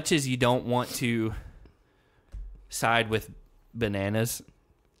 as much as you don't want to side with Bananas,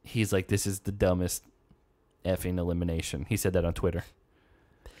 he's like, this is the dumbest effing elimination. He said that on Twitter.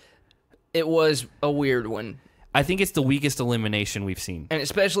 It was a weird one. I think it's the weakest elimination we've seen. And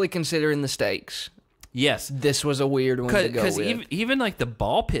especially considering the stakes. Yes. This was a weird one to go with. Because even like the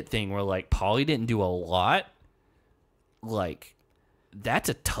ball pit thing where like Paulie didn't do a lot, like that's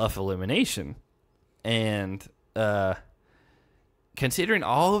a tough elimination. And considering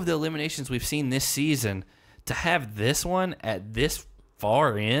all of the eliminations we've seen this season, to have this one at this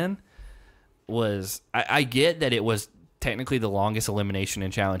far in was... I get that it was technically the longest elimination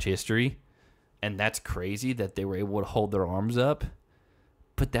in challenge history, and that's crazy that they were able to hold their arms up,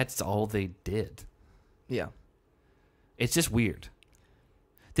 but that's all they did. Yeah. It's just weird.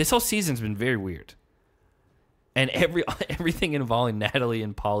 This whole season's been very weird. And everything involving Natalie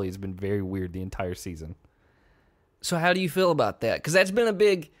and Paulie has been very weird the entire season. So how do you feel about that? Because that's been a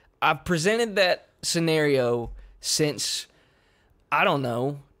big... I've presented that scenario since, I don't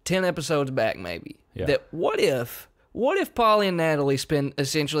know, 10 episodes back maybe. Yeah. That what if Paulie and Natalie spend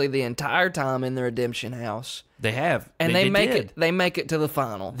essentially the entire time in the redemption house? They have. And they make did. it. They make it to the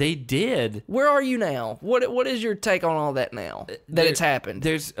final. They did. Where are you now? What is your take on all that now that it's happened?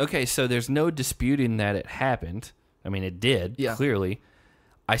 So there's no disputing that it happened. I mean, it did, clearly.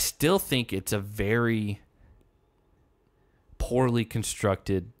 I still think it's a very poorly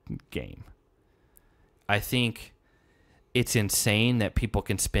constructed game. I think it's insane that people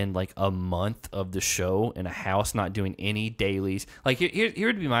can spend like a month of the show in a house not doing any dailies. Like, here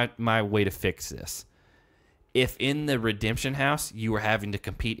would be my way to fix this. If in the redemption house you were having to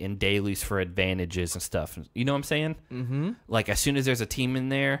compete in dailies for advantages and stuff, you know what I'm saying? Mm-hmm. Like, as soon as there's a team in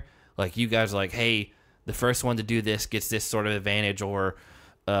there, like, you guys are like, hey, the first one to do this gets this sort of advantage, or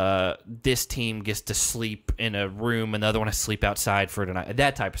this team gets to sleep in a room and the other one has to sleep outside for tonight.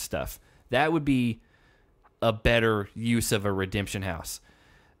 That type of stuff. That would be a better use of a redemption house.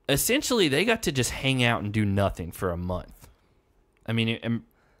 Essentially, they got to just hang out and do nothing for a month. I mean,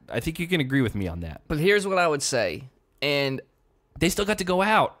 I think you can agree with me on that. But here's what I would say, and they still got to go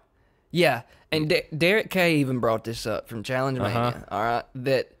out. Yeah, and Derek K even brought this up from Challenge Mania, all right,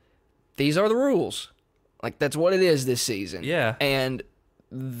 that these are the rules. Like, that's what it is this season. Yeah. And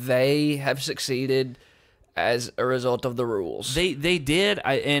they have succeeded as a result of the rules. They did,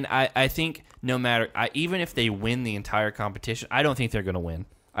 I think no matter, even if they win the entire competition, I don't think they're going to win.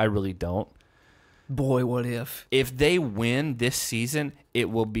 I really don't. Boy, what if? If they win this season, it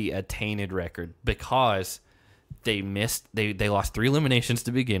will be a tainted record because they lost 3 eliminations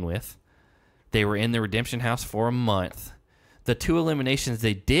to begin with. They were in the redemption house for a month. The 2 eliminations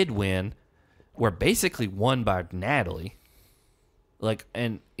they did win were basically won by Natalie. Like,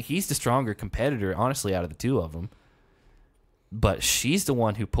 and he's the stronger competitor, honestly, out of the 2 of them. But she's the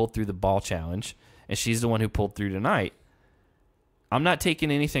one who pulled through the ball challenge, and she's the one who pulled through tonight. I'm not taking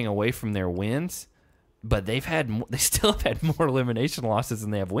anything away from their wins, but they still have had more elimination losses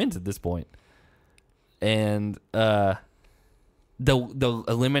than they have wins at this point. And the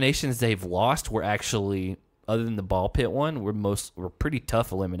eliminations they've lost were actually, other than the ball pit one, were pretty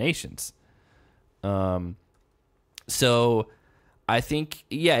tough eliminations. So I think,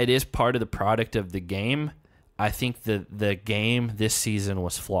 it is part of the product of the game. I think the game this season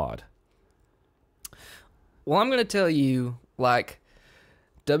was flawed. Well, I'm going to tell you, like,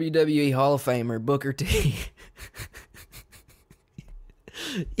 WWE Hall of Famer Booker T.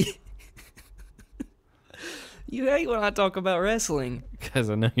 You hate when I talk about wrestling. Because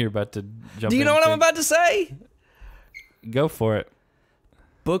I know you're about to jump in. Do you know what I'm about to say? Go for it.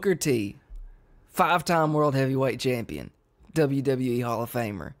 Booker T, 5-time World Heavyweight Champion, WWE Hall of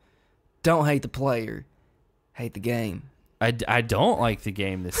Famer. Don't hate the player, hate the game. I don't like the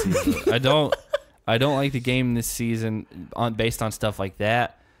game this season. I don't like the game this season based on stuff like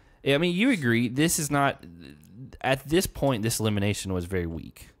that. I mean, you agree. This is not... At this point, this elimination was very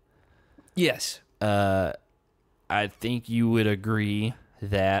weak. Yes. I think you would agree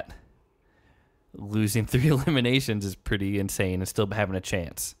that losing 3 eliminations is pretty insane and still having a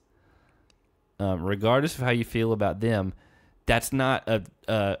chance. Regardless of how you feel about them, that's not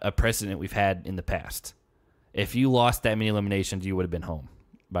a precedent we've had in the past. If you lost that many eliminations, you would have been home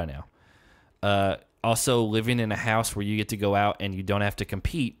by now. Also, living in a house where you get to go out and you don't have to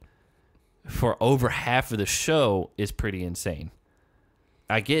compete for over half of the show is pretty insane.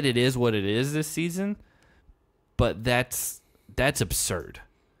 I get it is what it is this season, but that's absurd.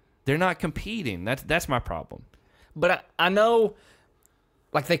 They're not competing. That's my problem. But I know,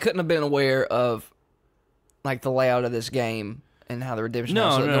 like, they couldn't have been aware of, like, the layout of this game and how the redemption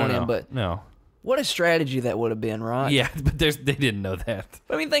house was going in. But no. What a strategy that would have been, right? Yeah, but they didn't know that.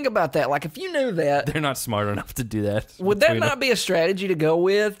 I mean, think about that. Like, if you knew that... They're not smart enough to do that. Would that not be a strategy to go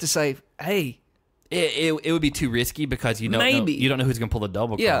with, to say, hey... It would be too risky because you don't know who's going to pull the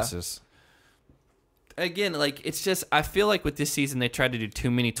double crosses. Again, like, it's just... I feel like with this season, they tried to do too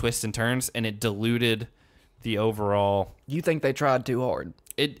many twists and turns, and it diluted the overall... You think they tried too hard?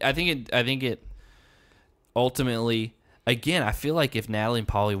 I think it ultimately... Again, I feel like if Natalie and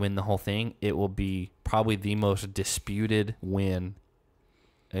Paulie win the whole thing, it will be probably the most disputed win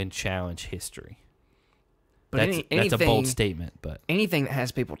in challenge history. But that's a bold statement, but anything that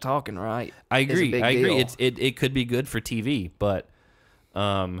has people talking, right? I agree. Deal. It could be good for TV, but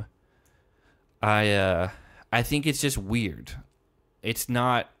I think it's just weird. It's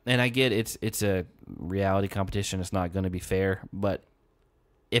not, and I get it's a reality competition. It's not going to be fair, but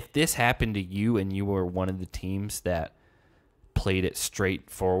if this happened to you and you were one of the teams that played it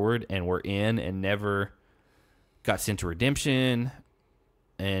straightforward and were in and never got sent to redemption,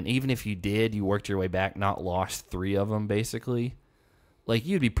 and even if you did, you worked your way back, not lost 3 of them basically, like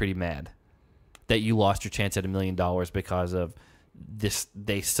you'd be pretty mad that you lost your chance at $1 million because of this.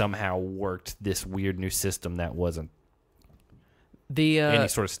 They somehow worked this weird new system that wasn't any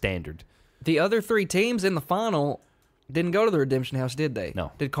sort of standard. The other 3 teams in the final didn't go to the Redemption House, did they?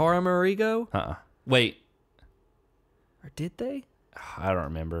 No. Did Cara and Marie go? Wait. Or did they? I don't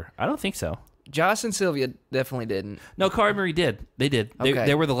remember. I don't think so. Josh and Sylvia definitely didn't. No, Cara and Marie did. They did. Okay.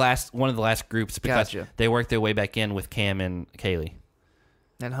 They were one of the last groups because they worked their way back in with Cam and Kaylee.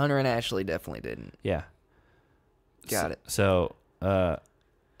 And Hunter and Ashley definitely didn't. Yeah. Got it. So,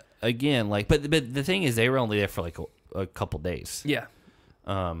 again, like, but the thing is, they were only there for like a couple days. Yeah.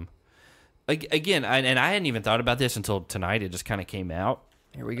 Again, and I hadn't even thought about this until tonight. It just kind of came out.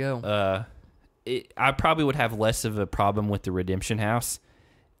 Here we go. I probably would have less of a problem with the Redemption House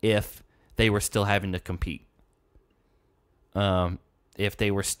if they were still having to compete. If they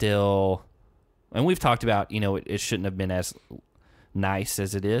were still, and we've talked about, it shouldn't have been as nice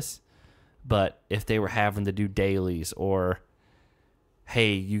as it is, but if they were having to do dailies or,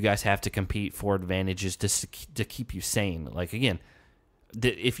 hey, you guys have to compete for advantages to keep you sane. Like, again,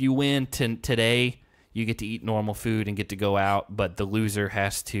 if you win today, you get to eat normal food and get to go out, but the loser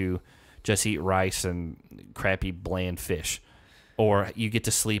has to just eat rice and crappy bland fish. Or you get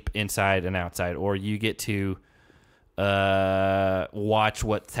to sleep inside and outside, or you get to watch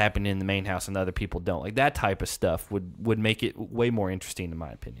what's happening in the main house and other people don't. Like, that type of stuff would make it way more interesting, in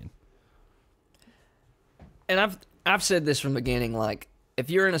my opinion. And I've said this from the beginning, like, if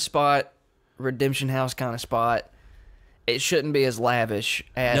you're in a spot, Redemption House kind of spot, it shouldn't be as lavish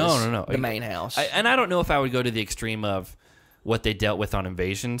as the main house. And I don't know if I would go to the extreme of what they dealt with on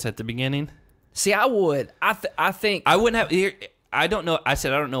Invasions at the beginning. See, I would. I think I wouldn't have. I don't know. I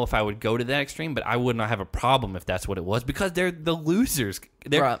said I don't know if I would go to that extreme, but I would not have a problem if that's what it was, because they're the losers.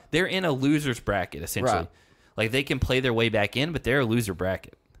 They're in a losers bracket essentially. Right. Like, they can play their way back in, but they're a loser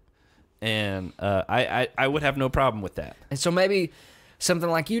bracket, and I would have no problem with that. And so maybe something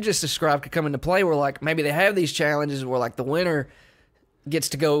like you just described could come into play, where like maybe they have these challenges where like the winner gets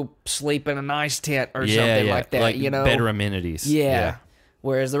to go sleep in a nice tent or something like that. Like, better amenities. Yeah.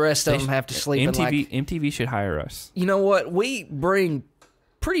 Whereas the rest of them have to sleep in like... MTV should hire us. You know what? We bring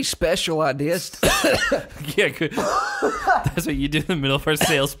pretty special ideas. Yeah, good. That's what you do in the middle of our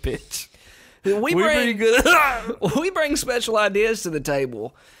sales pitch. We're pretty good. We bring special ideas to the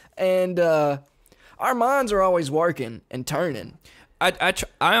table. And our minds are always working and turning. I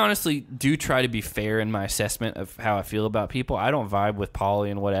honestly do try to be fair in my assessment of how I feel about people. I don't vibe with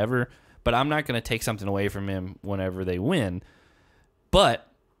Paulie and whatever, but I'm not going to take something away from him whenever they win. But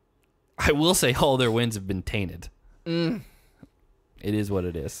I will say all their wins have been tainted. It is what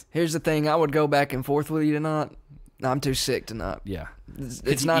it is. Here's the thing. I would go back and forth with you tonight. I'm too sick tonight. Yeah.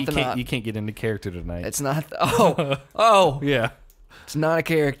 It's not the night. You can't get into character tonight. It's not. Oh. Yeah. It's not a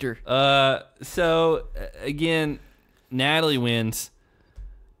character. So, again, Natalie wins.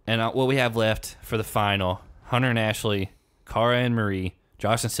 And what we have left for the final, Hunter and Ashley, Cara and Marie,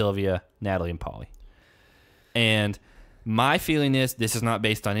 Josh and Sylvia, Natalie and Paulie. And my feeling is this is not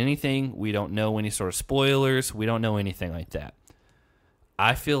based on anything. We don't know any sort of spoilers. We don't know anything like that.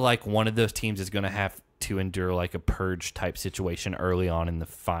 I feel like one of those teams is going to have to endure like a purge type situation early on in the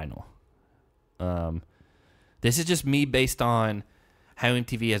final. This is just me based on how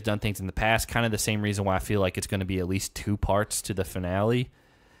MTV has done things in the past. Kind of the same reason why I feel like it's going to be at least 2 parts to the finale.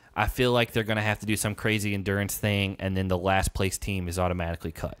 I feel like they're going to have to do some crazy endurance thing, and then the last place team is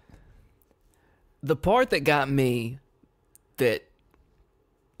automatically cut. The part that got me, that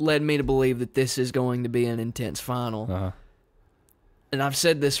led me to believe that this is going to be an intense final, and I've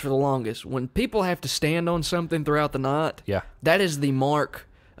said this for the longest, when people have to stand on something throughout the night, that is the mark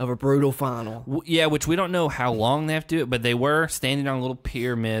of a brutal final. Yeah, which we don't know how long they have to do it, but they were standing on little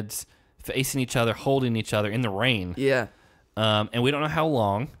pyramids, facing each other, holding each other in the rain. Yeah. And we don't know how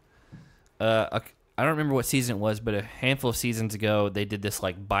long. I don't remember what season it was, but a handful of seasons ago, they did this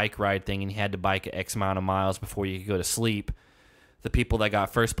like bike ride thing, and you had to bike X amount of miles before you could go to sleep. The people that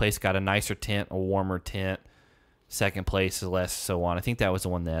got first place got a nicer tent, a warmer tent. Second place is less, so on. I think that was the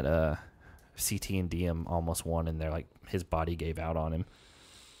one that CT and DM almost won, and they're like his body gave out on him.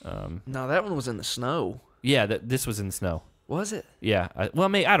 No, that one was in the snow. Yeah, this was in the snow. Was it? Yeah. I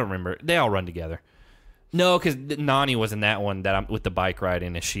don't remember. They all run together. No, because Nani was in that one with the bike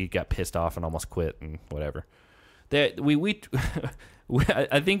riding, and she got pissed off and almost quit and whatever. I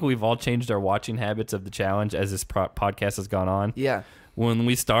think we've all changed our watching habits of the challenge as this podcast has gone on. Yeah. when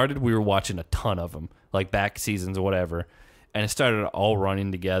we started, we were watching a ton of them, like back seasons or whatever, and it started all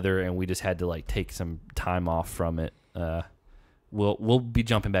running together, and we just had to like take some time off from it. We'll be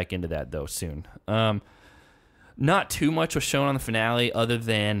jumping back into that though soon. Not too much was shown on the finale, other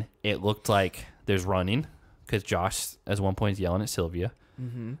than it looked like there's running because Josh, at one point, is yelling at Sylvia.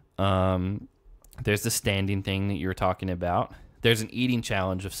 Mm-hmm. There's the standing thing that you were talking about. There's an eating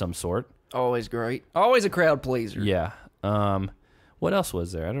challenge of some sort. Always great. Always a crowd pleaser. Yeah. What else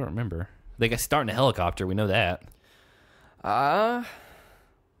was there? I don't remember. They got starting a helicopter. We know that. I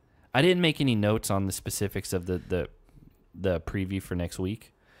didn't make any notes on the specifics of the preview for next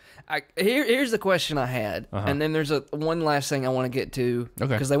week. Here's the question I had, and then there's one last thing I want to get to,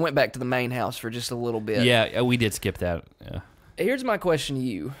 because they went back to the main house for just a little bit. Yeah, we did skip that. Yeah. Here's my question to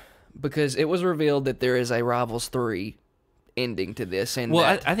you, because it was revealed that there is a Rivals 3 ending to this. And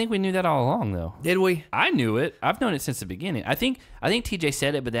I think we knew that all along, though. Did we? I knew it. I've known it since the beginning. I think TJ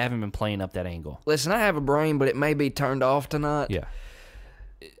said it, but they haven't been playing up that angle. Listen, I have a brain, but it may be turned off tonight. Yeah.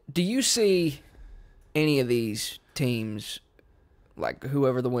 Do you see any of these teams, like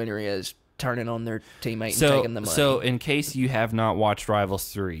whoever the winner is, turning on their teammate and taking the money? So in case you have not watched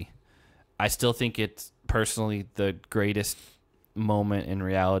Rivals 3, I still think it's personally the greatest moment in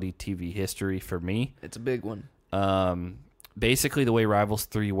reality TV history for me. It's a big one. Basically, the way Rivals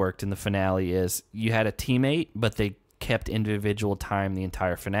 3 worked in the finale is you had a teammate, but they kept individual time the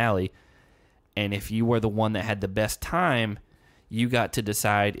entire finale. And if you were the one that had the best time, you got to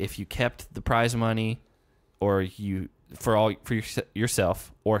decide if you kept the prize money or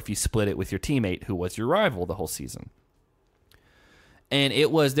yourself, or if you split it with your teammate who was your rival the whole season. And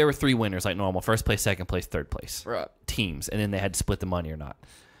there were 3 winners like normal: first place, second place, third place. Right. Teams, and then they had to split the money or not.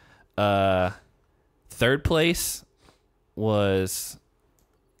 Third place was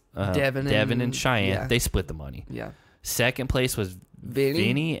Devin and Cheyenne. Yeah. They split the money. Yeah. Second place was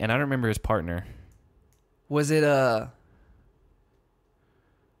Vinny, and I don't remember his partner. Was it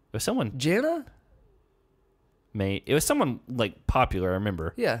It was someone Jenna? It was someone like popular, I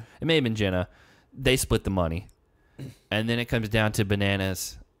remember. Yeah. It may have been Jenna. They split the money. And then it comes down to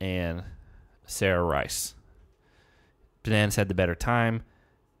Bananas and Sarah Rice. Bananas had the better time.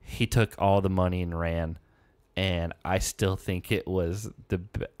 He took all the money and ran. And I still think it was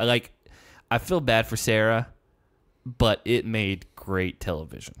I feel bad for Sarah, but it made great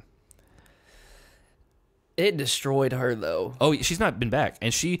television. It destroyed her, though. Oh, she's not been back.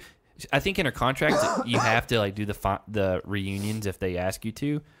 And I think in her contract, you have to do the reunions if they ask you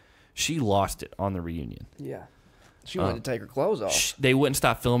to. She lost it on the reunion. Yeah. She wanted to take her clothes off. They wouldn't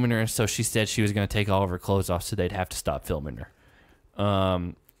stop filming her, so she said she was going to take all of her clothes off, so they'd have to stop filming her.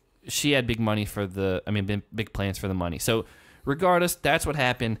 She had big big plans for the money. So regardless, that's what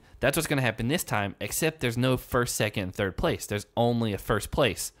happened. That's what's going to happen this time, except there's no first, second, and third place. There's only a first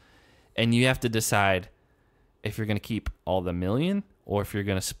place. And you have to decide if you're going to keep all the million or if you're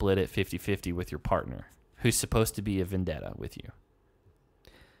going to split it 50-50 with your partner, who's supposed to be a vendetta with you.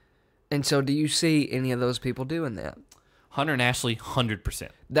 And so do you see any of those people doing that? Hunter and Ashley, 100%.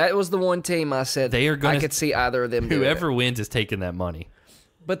 That was the one team I said I could see either of them doing it. Whoever wins is taking that money.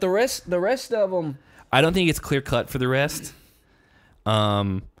 But the rest of them, I don't think it's clear cut for the rest.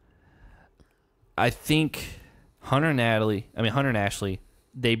 I think Hunter and Ashley,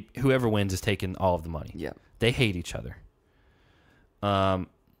 whoever wins is taking all of the money. Yeah. They hate each other.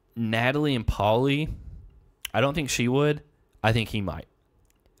 Natalie and Pauly, I don't think she would. I think he might.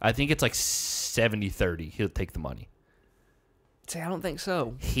 I think it's like 70-30. He'll take the money. See, I don't think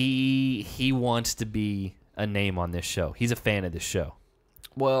so. He wants to be a name on this show. He's a fan of this show.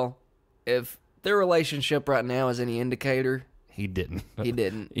 Well, if their relationship right now is any indicator, he didn't. He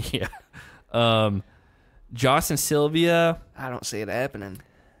didn't. Yeah. Joss and Sylvia, I don't see it happening.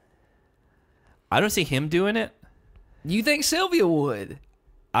 I don't see him doing it. You think Sylvia would?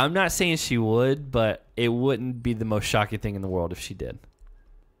 I'm not saying she would, but it wouldn't be the most shocking thing in the world if she did.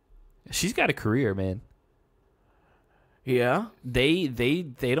 She's got a career, man. Yeah. They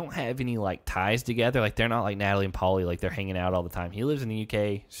don't have any like ties together. Like they're not like Natalie and Pauly, like they're hanging out all the time. He lives in the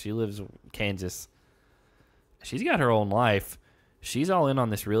UK. She lives in Kansas. She's got her own life. She's all in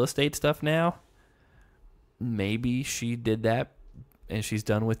on this real estate stuff now. Maybe she did that and she's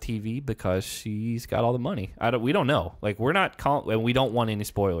done with TV because she's got all the money. We don't know. Like we don't want any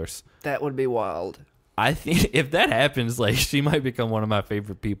spoilers. That would be wild. I think if that happens, like she might become one of my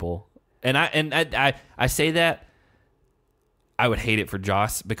favorite people. And I say that I would hate it for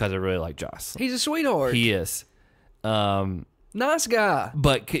Joss because I really like Joss. He's a sweetheart. He is. Nice guy.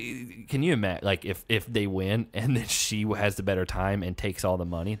 But can you imagine, like, if they win and then she has the better time and takes all the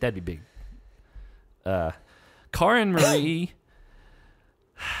money? That'd be big. Cara and Marie,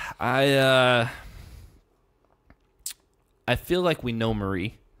 I feel like we know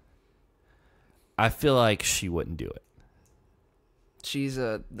Marie. I feel like she wouldn't do it. She's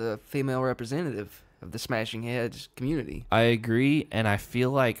the female representative of the Smashing Heads community. I agree, and I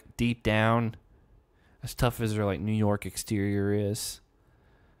feel like deep down, as tough as her like New York exterior is,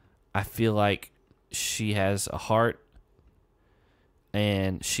 I feel like she has a heart,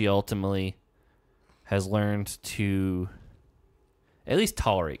 and she ultimately has learned to at least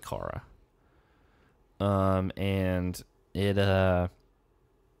tolerate Cara. And it I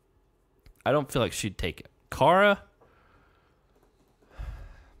don't feel like she'd take it. Cara,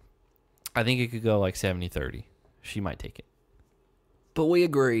 I think it could go like 70-30. She might take it. But we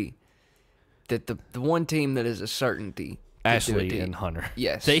agree that the one team that is a certainty, Ashley and Hunter.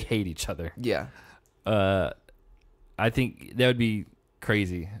 Yes. They hate each other. Yeah. I think that would be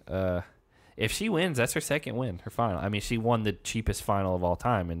crazy. If she wins, that's her second win, her final. I mean, she won the cheapest final of all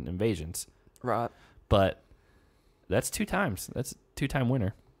time in Invasions. Right. But that's 2 times. That's a 2-time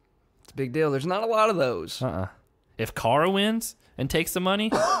winner. It's a big deal. There's not a lot of those. If Cara wins and takes the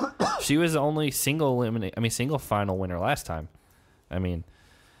money, she was the only single final winner last time. I mean,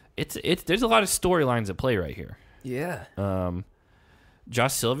 it's there's a lot of storylines at play right here. Yeah.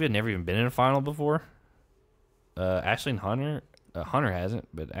 Josh Sylvia never even been in a final before. Ashley and Hunter, Hunter hasn't,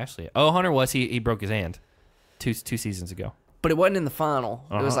 but Ashley. Oh, Hunter was. He broke his hand two seasons ago. But it wasn't in the final.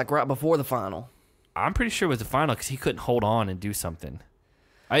 It was like right before the final. I'm pretty sure it was the final because he couldn't hold on and do something.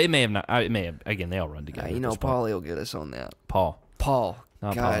 It may have not. It may have. Again, they all run together. Paulie will get us on that. Paul. God,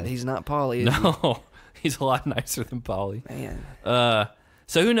 Paulie. he's not Paulie. Is No, he's a lot nicer than Paulie. Man.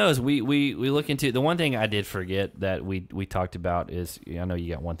 So who knows? We look into the one thing I did forget that we talked about is, I know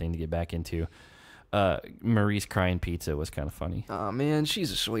you got one thing to get back into. Marie's crying pizza was kind of funny. Oh man,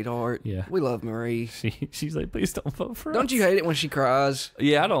 she's a sweetheart. Yeah, we love Marie. She's like, please don't vote for us. Don't you hate it when she cries?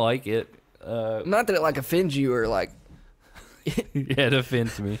 Yeah, I don't like it. Not that it like offends you or like. Yeah, it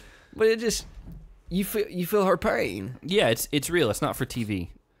offends me. But it just you feel her pain. Yeah, it's real. It's not for TV.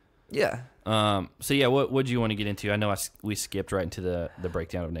 Yeah. So yeah, what do you want to get into? I know we skipped right into the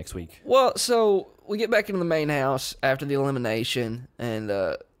breakdown of next week. Well, so we get back into the main house after the elimination,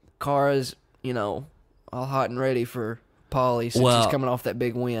 and Cara's, all hot and ready for Paulie since he's coming off that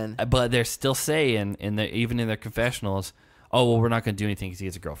big win. But they're still saying, even in their confessionals, oh, well, we're not going to do anything because he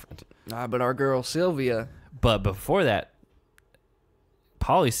has a girlfriend. But our girl Sylvia. But before that,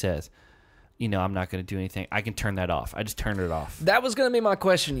 Paulie says, I'm not going to do anything. I can turn that off. I just turned it off. That was going to be my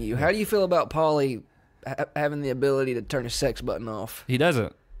question to you. How do you feel about Paulie having the ability to turn his sex button off? He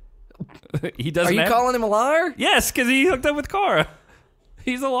doesn't. He doesn't. Are you calling him a liar? Yes, because he hooked up with Cara.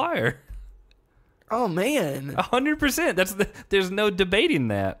 He's a liar. Oh, man. 100%. There's no debating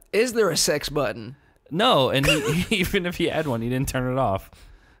that. Is there a sex button? No, and even if he had one, he didn't turn it off.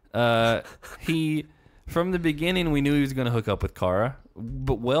 From the beginning, we knew he was going to hook up with Cara,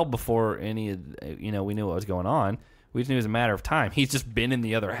 but well before we knew what was going on. We just knew it was a matter of time. He's just been in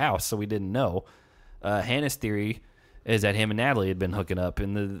the other house, so we didn't know. Hannah's theory is that him and Natalie had been hooking up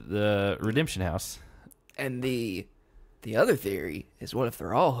in the Redemption house. And the other theory is, what if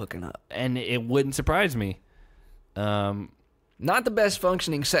they're all hooking up? And it wouldn't surprise me. Not the best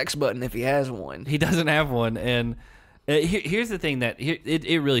functioning sex button if he has one. He doesn't have one, and here's the thing that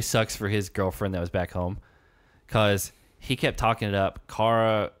it really sucks for his girlfriend that was back home, because he kept talking it up.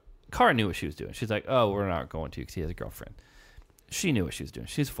 Cara knew what she was doing. She's like, oh, we're not going to because he has a girlfriend. She knew what she was doing.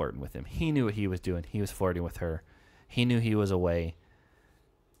 She's flirting with him. He knew what he was doing. He was flirting with her. He knew he was away.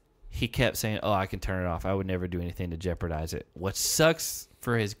 He kept saying, oh, I can turn it off. I would never do anything to jeopardize it. What sucks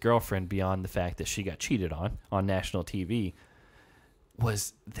for his girlfriend, beyond the fact that she got cheated on national TV,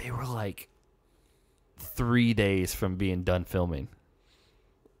 was they were like 3 days from being done filming.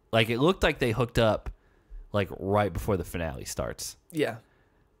 Like, it looked like they hooked up like right before the finale starts. Yeah.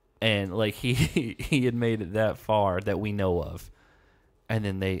 And like he had made it that far that we know of. And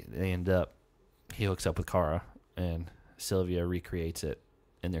then they end up, he hooks up with Cara, and Sylvia recreates it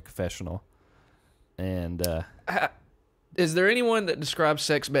in their confessional. And is there anyone that describes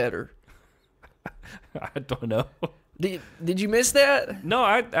sex better? I don't know. Did you miss that? No,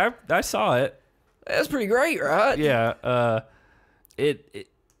 I saw it. That's pretty great, right? Yeah.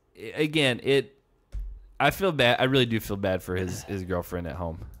 I feel bad. I really do feel bad for his girlfriend at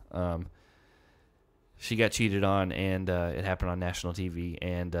home. She got cheated on, and it happened on national TV,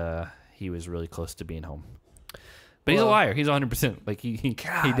 and he was really close to being home. But he's a liar. He's 100%. Like he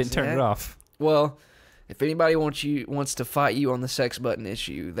didn't turn it off. Well, if anybody wants to fight you on the sex button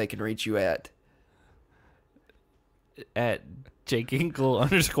issue, they can reach you at Jake Inkle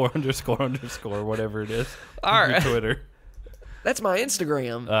 ____, whatever it is. All right. Twitter. That's my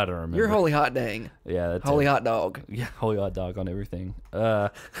Instagram. I don't remember. You're Holy Hot Dang. Yeah, that's Holy it. Hot Dog. Yeah, holy hot dog on everything.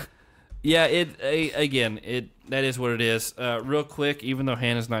 Yeah, that is what it is. Real quick, even though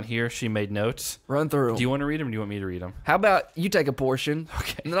Hannah's not here, she made notes. Run through. Do you want to read them or do you want me to read them? How about you take a portion?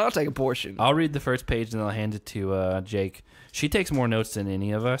 Okay. And then I'll take a portion. I'll read the first page and then I'll hand it to Jake. She takes more notes than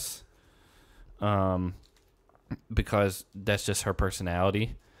any of us. Because that's just her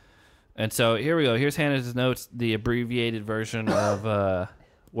personality. And so here we go. Here's Hannah's notes, the abbreviated version of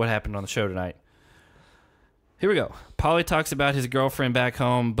what happened on the show tonight. Here we go. Paulie talks about his girlfriend back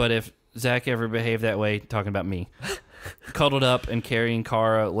home, but if Zach ever behaved that way, talking about me, cuddled up and carrying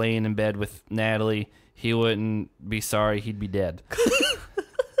Cara, laying in bed with Natalie, he wouldn't be sorry, he'd be dead.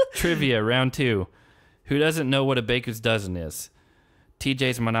 Trivia, round 2. Who doesn't know what a baker's dozen is?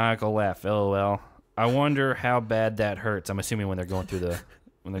 TJ's maniacal laugh, LOL. I wonder how bad that hurts. I'm assuming when they're going through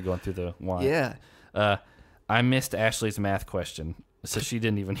the wine. Yeah. I missed Ashley's math question, so she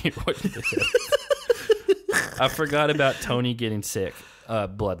didn't even hear what they said. I forgot about Tony getting sick.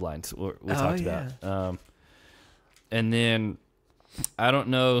 Bloodlines we talked about. And then I don't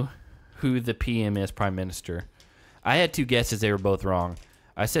know who the PM is, Prime Minister. I had 2 guesses. They were both wrong.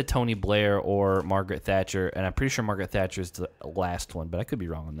 I said Tony Blair or Margaret Thatcher, and I'm pretty sure Margaret Thatcher is the last one, but I could be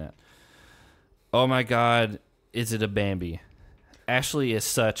wrong on that. Oh, my God. Is it a Bambi? Ashley is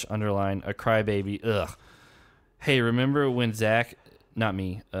such, underline, a crybaby. Ugh. Hey, remember when Zach, not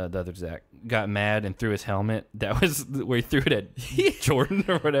me, the other Zach, got mad and threw his helmet? That was where he threw it at Jordan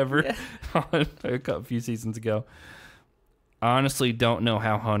or whatever a few seasons ago. I honestly don't know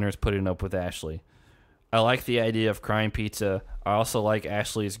how Hunter's putting up with Ashley. I like the idea of crying pizza. I also like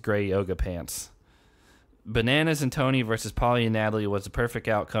Ashley's gray yoga pants. Bananas and Tony versus Polly and Natalie was the perfect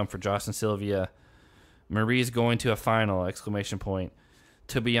outcome for Josh and Sylvia. Marie's going to a final, !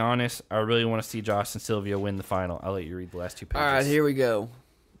 To be honest, I really want to see Josh and Sylvia win the final. I'll let you read the last 2 pages. All right, here we go.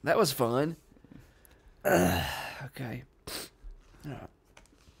 That was fun. Okay.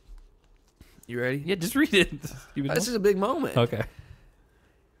 You ready? Yeah, just read it. This is a big moment. Okay.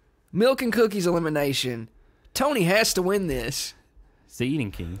 Milk and cookies elimination. Tony has to win this. It's the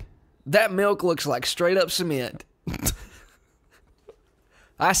Eating King. That milk looks like straight up cement.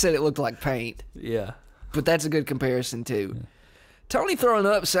 I said it looked like paint. Yeah. But that's a good comparison, too. Yeah. Tony throwing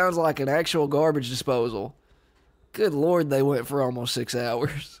up sounds like an actual garbage disposal. Good Lord, they went for almost 6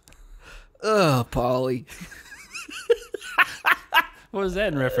 hours. Ugh, Polly. What was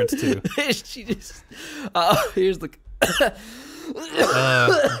that in reference to? She just... here's the...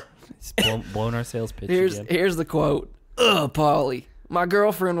 It's blown our sales pitch again. Here's the quote. Ugh, Polly. My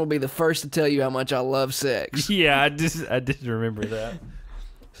girlfriend will be the first to tell you how much I love sex. Yeah, I did remember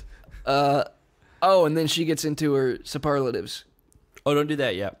that. And then she gets into her superlatives. Oh, don't do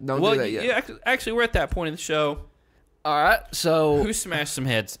that yet. Don't do that yet. Yeah, actually, we're at that point in the show. All right, so... Who smashed some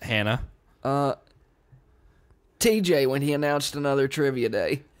heads, Hannah? TJ, when he announced another trivia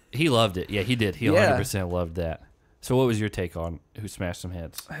day. He loved it. Yeah, he did. He 100% loved that. So what was your take on who smashed some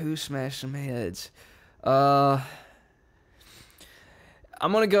heads? Who smashed some heads? I'm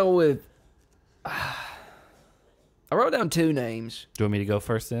going to go with... I wrote down 2 names. Do you want me to go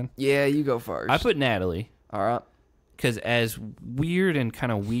first then? Yeah, you go first. I put Natalie. All right. Because as weird and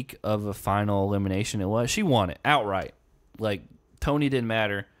kind of weak of a final elimination it was, she won it outright. Like, Tony didn't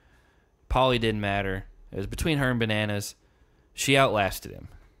matter. Polly didn't matter. It was between her and Bananas. She outlasted him.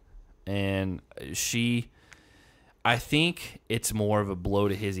 And I think it's more of a blow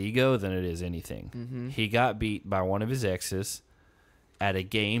to his ego than it is anything. Mm-hmm. He got beat by one of his exes at a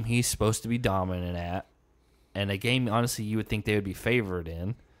game he's supposed to be dominant at. And a game, honestly, you would think they would be favored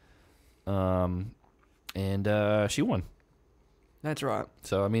in. And she won. That's right.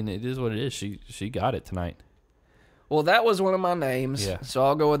 So, I mean, it is what it is. She got it tonight. Well, that was one of my names, so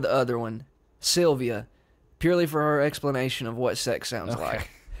I'll go with the other one. Sylvia, purely for her explanation of what sex sounds like.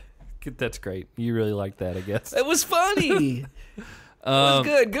 That's great. You really liked that, I guess. It was funny. It was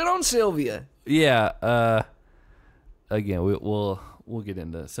good. Good on Sylvia. Yeah. Again, we'll get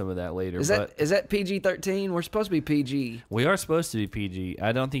into some of that later. Is that PG-13? We're supposed to be PG. We are supposed to be PG.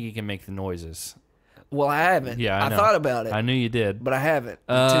 I don't think you can make the noises. Well, I haven't. Yeah, I know. thought about it. I knew you did. But I haven't.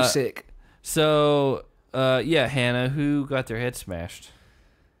 I'm too sick. So, Hannah, who got their head smashed?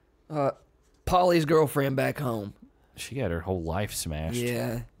 Polly's girlfriend back home. She got her whole life smashed.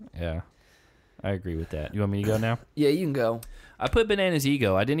 Yeah. Yeah. I agree with that. You want me to go now? Yeah, you can go. I put Banana's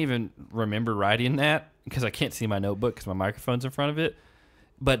ego. I didn't even remember writing that because I can't see my notebook because my microphone's in front of it.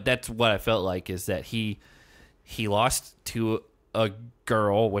 But that's what I felt like, is that he lost to a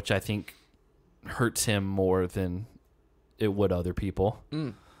girl, which I think hurts him more than it would other people.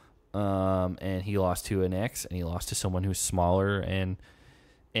 and he lost to an ex, and he lost to someone who's smaller and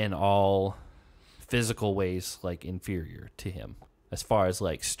in all physical ways like inferior to him as far as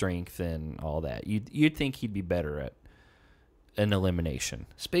like strength and all that. You'd think he'd be better at an elimination.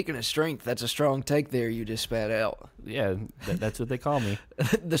 Speaking of strength, that's a strong take there you just spat out. Yeah, that's what they call me.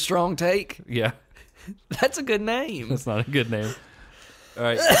 The strong take? Yeah. That's a good name. That's not a good name. All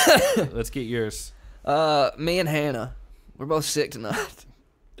right, let's get yours. Me and Hannah, we're both sick tonight.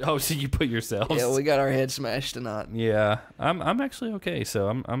 Oh, so you put yourselves? Yeah, we got our head smashed tonight. Yeah, I'm actually okay. So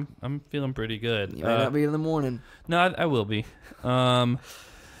I'm feeling pretty good. You may not be in the morning. No, I will be.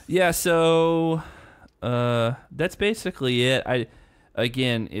 Yeah. So that's basically it.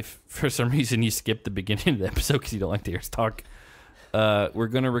 Again, if for some reason you skipped the beginning of the episode because you don't like to hear us talk, we're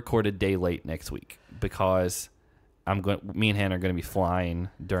gonna record a day late next week because me and Hannah are gonna be flying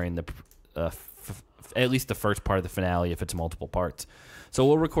during the at least the first part of the finale if it's multiple parts. So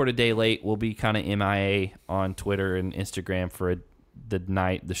we'll record a day late. We'll be kind of MIA on Twitter and Instagram for the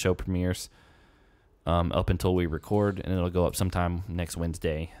night the show premieres up until we record, and it'll go up sometime next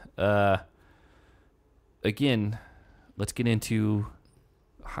Wednesday. Again, let's get into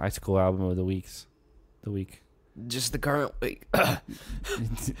high school album of the week. Just the current week.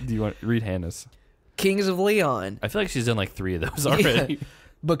 Do you want to read Hannah's? Kings of Leon. I feel like she's done like 3 of those already. Yeah,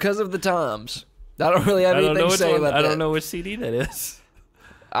 because of the times. I don't really have anything to say about that. I don't know which CD that is.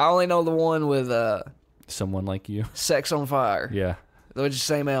 I only know the one with Someone Like You. Sex on Fire. Yeah. Which is the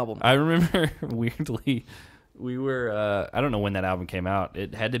same album. I remember weirdly we were I don't know when that album came out.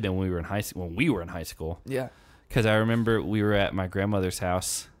 It had to have been when we were in high school. Yeah. Cuz I remember we were at my grandmother's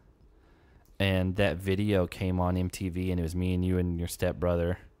house and that video came on MTV and it was me and you and your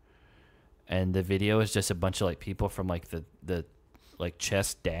stepbrother. And the video is just a bunch of like people from like the like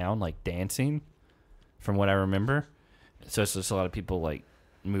chest down like dancing from what I remember. So it's just a lot of people like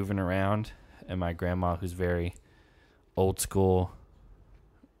moving around, and my grandma, who's very old school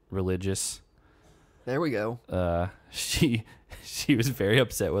religious, there we go, she was very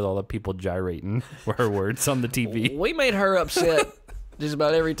upset with all the people gyrating were her words on the TV. We made her upset just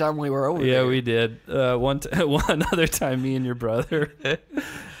about every time we were over there. Yeah, we did. One other time, me and your brother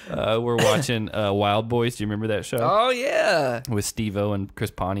were watching Wild Boys. Do you remember that show? Oh yeah, with Steve-O and Chris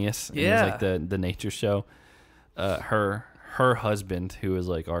Pontius. Yeah, it was like the nature show. Her husband, who is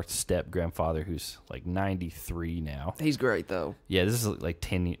like our step grandfather, who's like 93 now. He's great though. Yeah, this is like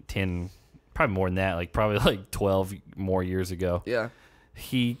 10, probably more than that, like probably like 12 more years ago. Yeah.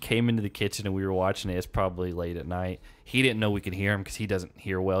 He came into the kitchen and we were watching it. It's probably late at night. He didn't know we could hear him because he doesn't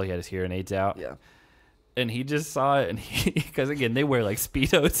hear well. He had his hearing aids out. Yeah. And he just saw it, and because again they wear like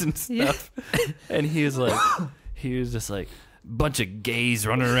Speedos and stuff, and he was just like bunch of gays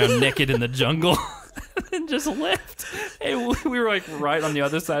running around naked in the jungle. And just left, and we were like right on the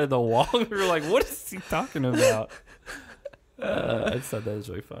other side of the wall. We were like, "What is he talking about?" I just thought that was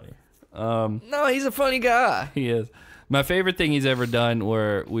really funny. No, he's a funny guy. He is. My favorite thing he's ever done,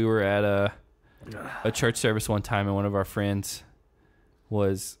 where we were at a church service one time, and one of our friends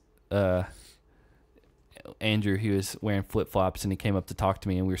was Andrew. He was wearing flip flops, and he came up to talk to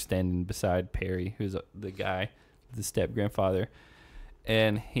me, and we were standing beside Perry, who's the guy, the step grandfather.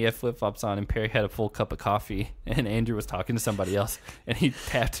 And he had flip-flops on, and Perry had a full cup of coffee, and Andrew was talking to somebody else, and he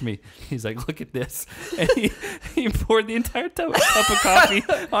tapped me. He's like, "Look at this." And he poured the entire cup of coffee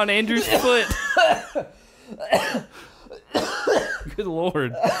on Andrew's foot. Good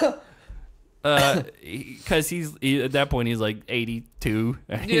Lord. Because he's at that point, he's like 82,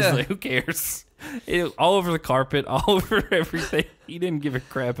 and he's like, who cares? All over the carpet, all over everything. He didn't give a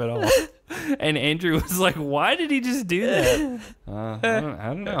crap at all. And Andrew was like, "Why did he just do that?"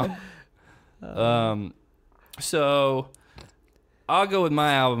 I don't know. So I'll go with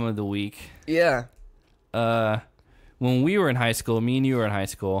my album of the week. Yeah. When we were in high school, me and you were in high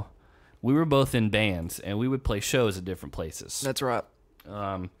school, we were both in bands, and we would play shows at different places. That's right.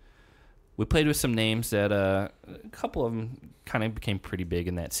 We played with some names that a couple of them kind of became pretty big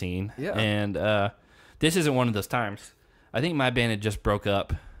in that scene. Yeah. And this isn't one of those times. I think my band had just broke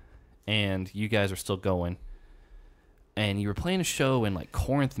up, and you guys were still going. And you were playing a show in like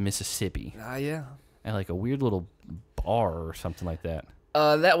Corinth, Mississippi. Yeah. At like a weird little bar or something like that.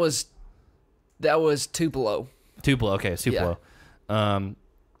 That was Tupelo. Tupelo, okay, Tupelo. Yeah.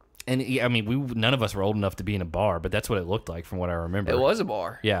 And I mean, none of us were old enough to be in a bar, but that's what it looked like from what I remember. It was a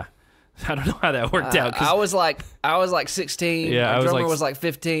bar. Yeah. I don't know how that worked out. I was like 16. Yeah, my drummer was like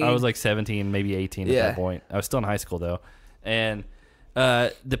 15. I was like 17, maybe 18 at that point. I was still in high school though, and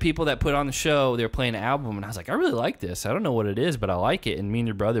the people that put on the show, they were playing an album, and I was like, I really like this. I don't know what it is, but I like it. And me and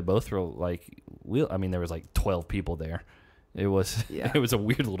your brother both were like, there was like 12 people there, It was Yeah. it was a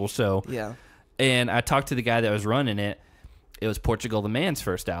weird little show. Yeah. And I talked to the guy that was running it. It was Portugal the Man's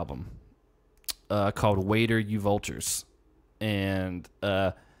first album, called Waiter You Vultures. And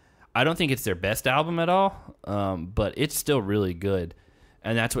I don't think it's their best album at all, but it's still really good.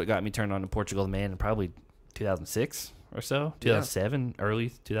 And that's what got me turned on to Portugal the Man in probably 2006 or so, 2007, early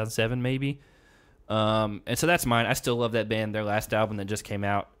 2007 maybe. And so that's mine. I still love that band. Their last album that just came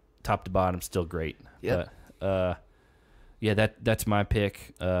out, top to bottom, still great. Yep. But yeah, that's my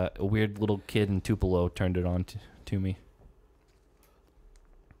pick. A weird little kid in Tupelo turned it on to me.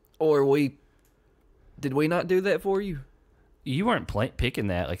 Or did we not do that for you? You weren't picking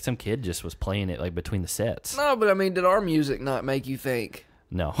that. Like, some kid just was playing it, like, between the sets. No, but I mean, did our music not make you think?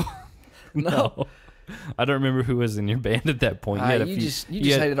 No. No. I don't remember who was in your band at that point. You just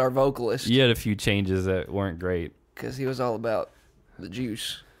hated our vocalist. You had a few changes that weren't great. Because he was all about the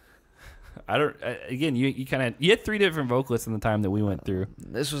juice. Again, you had 3 different vocalists in the time that we went through.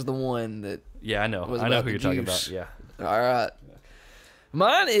 This was the one that... Yeah, I know. was I know about who the you're talking juice. about. Yeah. All right.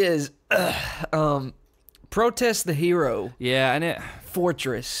 Mine is Protest the Hero. Yeah, and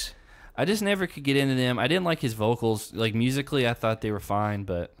Fortress. I just never could get into them. I didn't like his vocals. Like, musically, I thought they were fine,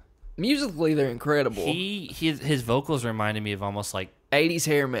 but Musically, they're incredible. His vocals reminded me of almost like 80s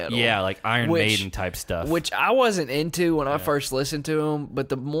hair metal. Yeah, like Iron Maiden type stuff. Which I wasn't into when I first listened to him, but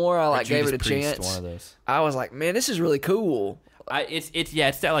the more I gave it a chance, one of those. I was like, man, this is really cool. It's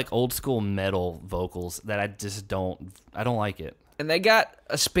that like old school metal vocals that I don't like it. And they got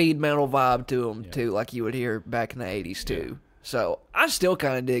a speed metal vibe to them too, like you would hear back in the 80s too. Yeah. So I still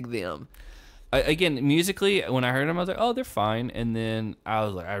kind of dig them. Again, musically, when I heard them, I was like, oh, they're fine. And then I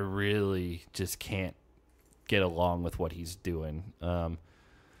was like, I really just can't get along with what he's doing. But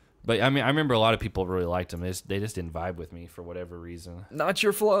I mean, I remember a lot of people really liked him. They just didn't vibe with me for whatever reason. Not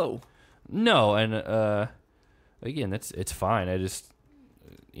your flow. No, and again, it's fine. I just,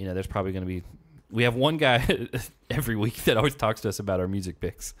 there's probably going to be. We have one guy every week that always talks to us about our music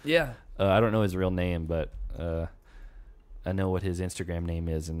picks. Yeah. I don't know his real name, but I know what his Instagram name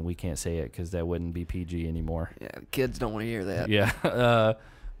is, and we can't say it because that wouldn't be PG anymore. Yeah, kids don't want to hear that. Yeah.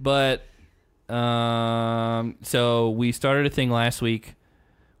 So we started a thing last week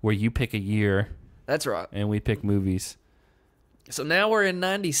where you pick a year. That's right. And we pick movies. So now we're in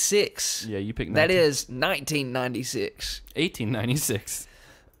 96. Yeah, you picked. That is 1996. 1896.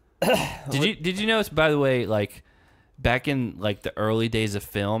 Did you notice, by the way, like back in like the early days of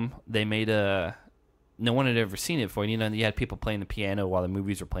film, they made no one had ever seen it before. You had people playing the piano while the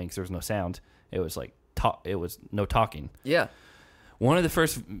movies were playing because there was no sound. It was like it was no talking. Yeah. One of the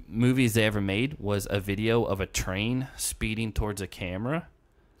first movies they ever made was a video of a train speeding towards a camera.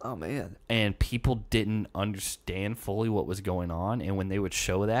 Oh, man. And people didn't understand fully what was going on. And when they would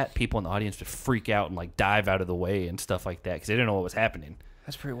show that, people in the audience would freak out and like dive out of the way and stuff like that because they didn't know what was happening.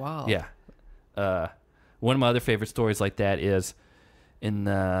 That's pretty wild. Yeah. One of my other favorite stories like that is in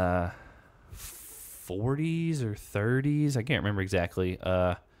the 40s or 30s. I can't remember exactly.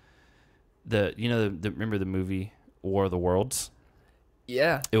 Remember the movie War of the Worlds?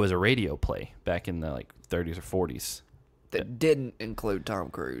 Yeah. It was a radio play back in the like 30s or 40s. That didn't include Tom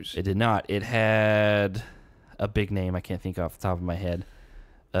Cruise. It did not. It had a big name. I can't think off the top of my head.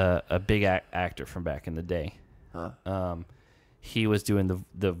 A big actor from back in the day. Huh. He was doing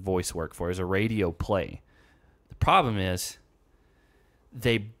the voice work for it. It was a radio play. The problem is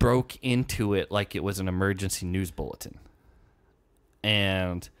they broke into it like it was an emergency news bulletin.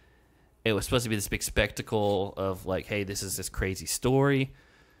 And it was supposed to be this big spectacle of like, hey, this is this crazy story.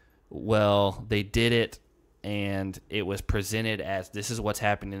 Well, they did it, and it was presented as this is what's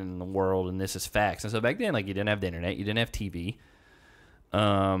happening in the world, and this is facts. And so back then, like, you didn't have the internet, you didn't have TV.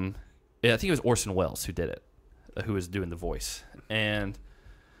 I think it was Orson Welles who did it, who was doing the voice. And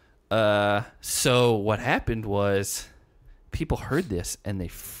so what happened was people heard this, and they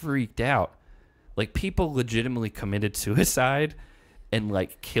freaked out. Like, people legitimately committed suicide and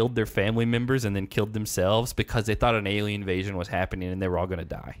like killed their family members and then killed themselves because they thought an alien invasion was happening and they were all going to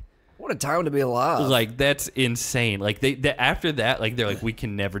die. What a time to be alive. Like, that's insane. Like, they after that, like, they're like, we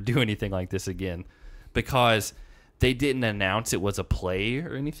can never do anything like this again because they didn't announce it was a play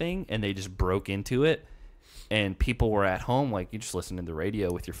or anything, and they just broke into it, and people were at home, like, you just listening to the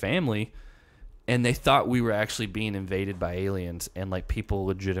radio with your family, and they thought we were actually being invaded by aliens, and like people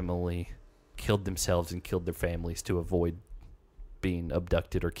legitimately killed themselves and killed their families to avoid being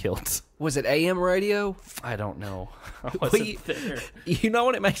abducted or killed. Was it AM radio? I don't know. I wasn't there. You know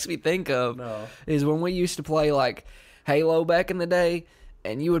what it makes me think of? No. Is when we used to play like Halo back in the day,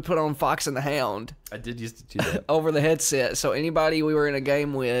 and you would put on Fox and the Hound. I did used to do that. Over the headset. So anybody we were in a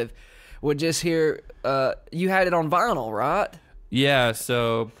game with would just hear. You had it on vinyl, right? Yeah.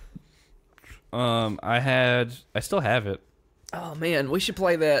 So, I still have it. Oh man, we should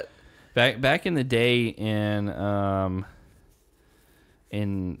play that. Back in the day in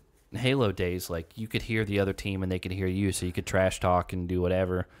Halo days, like you could hear the other team and they could hear you, so you could trash talk and do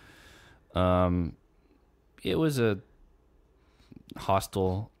whatever. It was a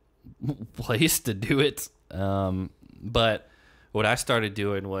hostile place to do it. But what I started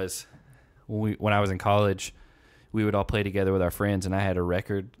doing was when I was in college, we would all play together with our friends, and I had a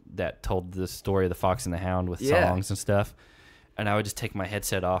record that told the story of the Fox and the Hound with songs and stuff. And I would just take my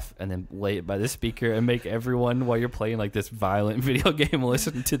headset off and then lay it by the speaker and make everyone, while you're playing like this violent video game,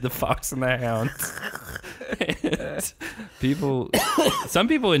 listen to the Fox and the Hound. Some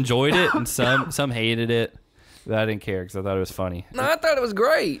people enjoyed it and some hated it, but I didn't care because I thought it was funny. No, I thought it was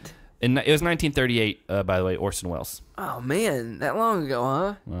great. And it was 1938, by the way, Orson Welles. Oh man, that long ago,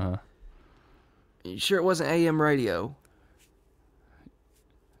 huh? Uh-huh. You sure it wasn't AM radio?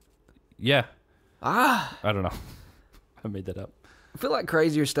 Yeah. I don't know. I made that up. I feel like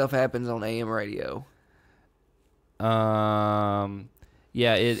crazier stuff happens on AM radio.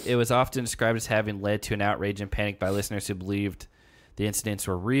 Yeah, it was often described as having led to an outrage and panic by listeners who believed the incidents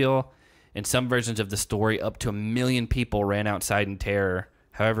were real. In some versions of the story, up to 1 million people ran outside in terror.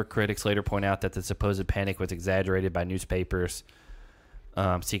 However, critics later point out that the supposed panic was exaggerated by newspapers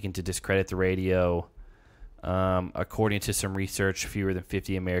seeking to discredit the radio. According to some research, fewer than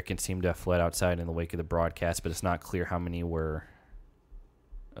 50 Americans seem to have fled outside in the wake of the broadcast, but it's not clear how many were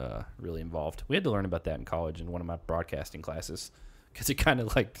really involved. We had to learn about that in college in one of my broadcasting classes because it kind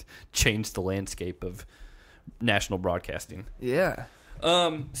of like changed the landscape of national broadcasting. Yeah.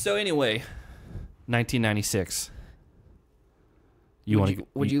 So anyway, 1996.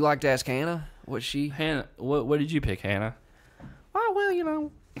 Would you like to ask Hannah what she? Hannah, what did you pick, Hannah? Oh, well, you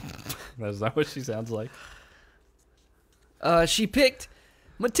know. That's not what she sounds like. She picked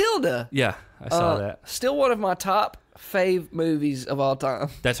Matilda. Yeah, I saw that. Still one of my top fave movies of all time.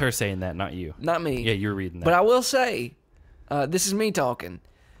 That's her saying that, not you. Not me. Yeah, you're reading that. But I will say, this is me talking.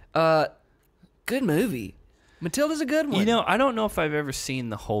 Good movie. Matilda's a good one. You know, I don't know if I've ever seen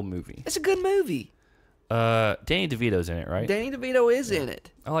the whole movie. It's a good movie. Danny DeVito's in it, right? Danny DeVito is in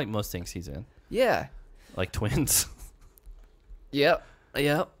it. I like most things he's in. Yeah. Like Twins. Yep.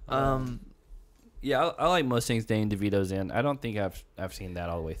 Yeah, I like most things Danny DeVito's in. I don't think I've seen that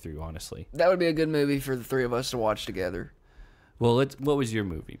all the way through, honestly. That would be a good movie for the three of us to watch together. Well, what was your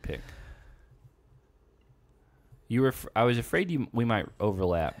movie pick? I was afraid we might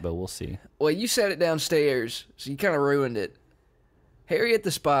overlap, but we'll see. Well, you set it downstairs, so you kind of ruined it. Harriet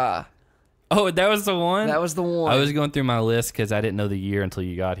the Spy. Oh, that was the one? That was the one. I was going through my list because I didn't know the year until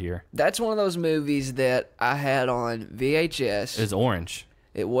you got here. That's one of those movies that I had on VHS. It was orange.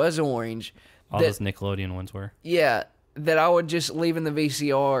 It was orange. All those Nickelodeon ones were. Yeah, that I would just leave in the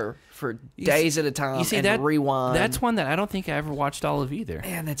VCR for days at a time and rewind. That's one that I don't think I ever watched all of either.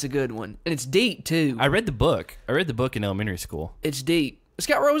 Man, that's a good one. And it's deep, too. I read the book. I read the book in elementary school. It's deep. It's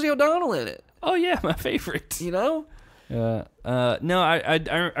got Rosie O'Donnell in it. Oh, yeah, my favorite. You know? No,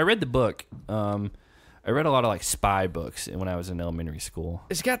 I read the book. I read a lot of like spy books when I was in elementary school.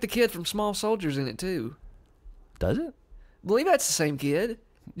 It's got the kid from Small Soldiers in it, too. Does it? I believe that's the same kid.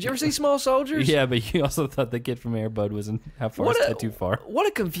 Did you ever see Small Soldiers? Yeah, but you also thought the kid from Air Bud was in How Far Is That Too Far? What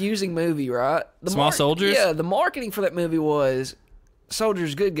a confusing movie, right? Small Soldiers? Yeah, the marketing for that movie was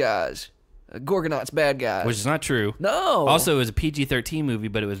soldiers good guys, Gorgonauts bad guys. Which is not true. No. Also, it was a PG-13 movie,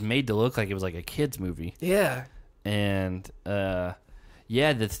 but it was made to look like it was like a kid's movie. Yeah. And, I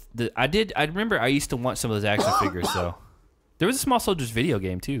remember I used to want some of those action figures, though. There was a Small Soldiers video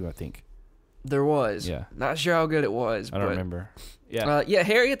game, too, I think. There was. Yeah. Not sure how good it was. I don't remember. Yeah.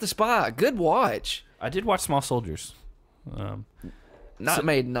 Harriet the Spy. Good watch. I did watch Small Soldiers. Not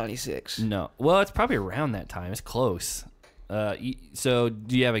made in 96. No. Well, it's probably around that time. It's close. So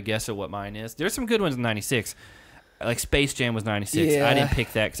do you have a guess at what mine is? There's some good ones in 96. Like Space Jam was 96. Yeah. I didn't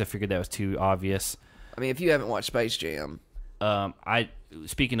pick that because I figured that was too obvious. I mean, if you haven't watched Space Jam.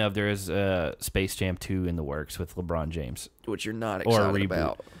 Speaking of, there is Space Jam 2 in the works with LeBron James. Which you're not excited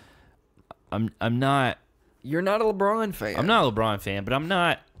about. I'm not. You're not a LeBron fan. I'm not a LeBron fan, but I'm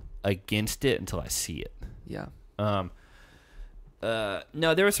not against it until I see it. Yeah. No,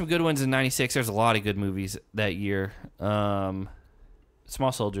 there were some good ones in 96. There's a lot of good movies that year.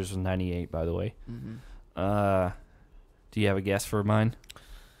 Small Soldiers was 98, by the way. Mm-hmm. Do you have a guess for mine?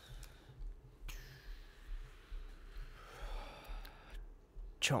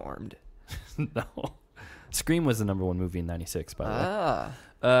 Charmed. No. Scream was the #1 movie in 96, by the way.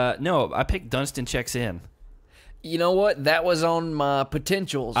 Ah. No, I picked Dunstan Checks In. You know what? That was on my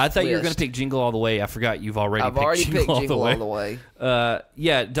potentials. I thought you were list. going to pick Jingle All the Way. I forgot you've already I've picked already Jingle, picked All, Jingle the Way. All the Way.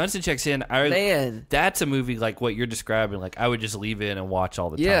 Yeah, Dunstan Checks In. Man. That's a movie like what you're describing. Like, I would just leave it and watch all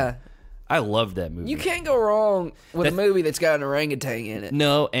the time. Yeah. I love that movie. You can't go wrong with a movie that's got an orangutan in it.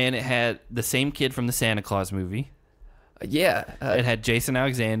 No, and it had the same kid from the Santa Claus movie. Yeah. It had Jason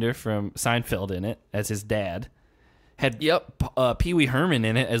Alexander from Seinfeld in it as his dad. Had Pee Wee Herman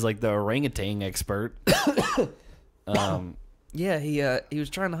in it as like the orangutan expert. Yeah, he was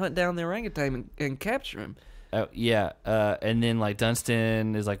trying to hunt down the orangutan and capture him. Yeah, and then like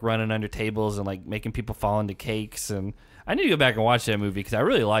Dunstan is like running under tables and like making people fall into cakes, and I need to go back and watch that movie because I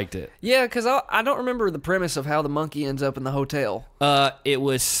really liked it. Yeah, because I don't remember the premise of how the monkey ends up in the hotel. It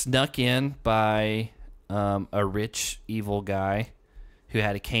was snuck in by a rich evil guy who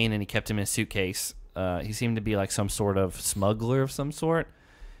had a cane and he kept him in a suitcase. He seemed to be like some sort of smuggler of some sort.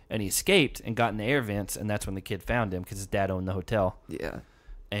 And he escaped and got in the air vents, and that's when the kid found him because his dad owned the hotel. Yeah.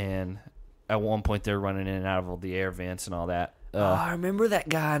 And at one point, they're running in and out of all the air vents and all that. I remember that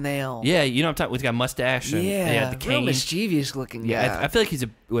guy now. Yeah, you know what I'm talking about? He's got a mustache and he had the cane. Real mischievous looking guy. Yeah, I feel like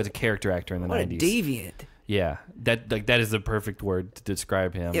was a character actor in the 90s. What a deviant. Yeah, that is the perfect word to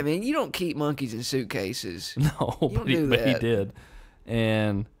describe him. Yeah, man, you don't keep monkeys in suitcases. No, but he did.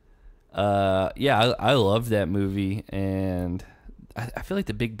 And, yeah, I love that movie, and I feel like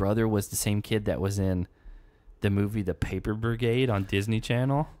the big brother was the same kid that was in the movie The Paper Brigade on Disney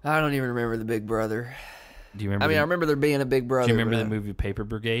Channel. I don't even remember the big brother. Do you remember? I remember there being a big brother. Do you remember the movie Paper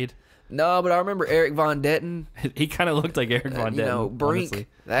Brigade? No, but I remember Eric Von Detten. He kind of looked like Eric Von Detten. You know, Brink. Honestly.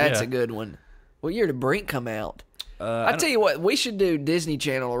 That's a good one. What year did Brink come out? I tell you what, we should do Disney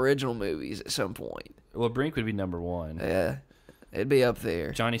Channel original movies at some point. Well, Brink would be number one. Yeah. It'd be up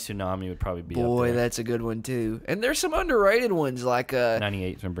there. Johnny Tsunami would probably be up there. Boy, that's a good one, too. And there's some underrated ones, like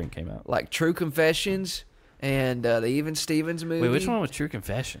 98 when Brink came out. Like True Confessions and the Even Stevens movie. Wait, which one was True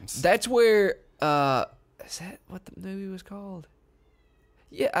Confessions? That's where... is that what the movie was called?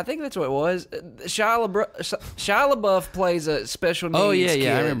 Yeah, I think that's what it was. Shia LaBeouf plays a special needs kid,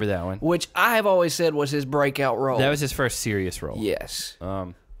 I remember that one. Which I have always said was his breakout role. That was his first serious role. Yes.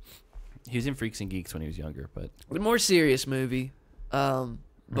 He was in Freaks and Geeks when he was younger, but... A more serious movie. But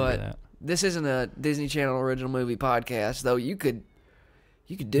that. This isn't a Disney Channel original movie podcast, though. You could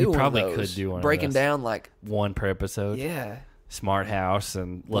do you one probably of those, could do one breaking of those. down like One per episode. Yeah. Smart House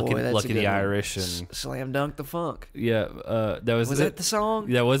and Lucky Boy, that's a the good one. Irish and Slam Dunk the Funk. yeah, that was that the song?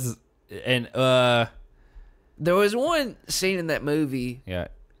 That was and there was one scene in that movie yeah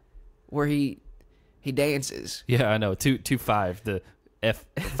where he dances. yeah I know 2-5 the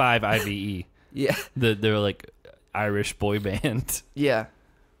F5 IVE Yeah. they're like Irish boy band Yeah.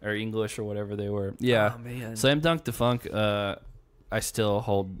 or English or whatever they were. Yeah. Oh man. Slam Dunk the Funk. I still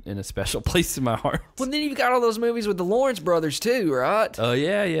hold in a special place in my heart. Well, then you've got all those movies with the Lawrence brothers too, right? Oh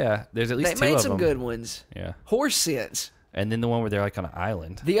yeah. There's at least They two made of some them. good ones. Yeah. Horse Sense. And then the one where they're like on an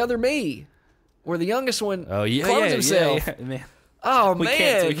island. The Other Me, where the youngest one Oh clones himself. yeah, man. Oh We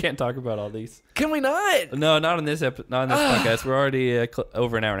man, can't talk about all these. Can we not? No, not on this not on this podcast. We're already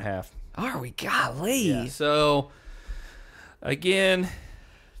over an hour and a half. Are we? Golly. Yeah. So again,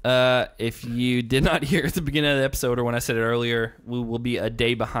 if you did not hear at the beginning of the episode or when I said it earlier, we will be a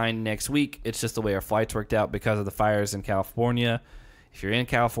day behind next week. It's just the way our flights worked out because of the fires in California. If you're in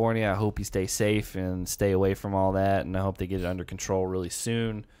California, I hope you stay safe and stay away from all that, and I hope they get it under control really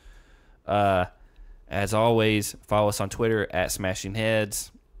soon. As always, follow us on Twitter at Smashing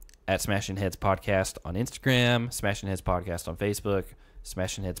Heads, at Smashing Heads Podcast on Instagram, Smashing Heads Podcast on Facebook,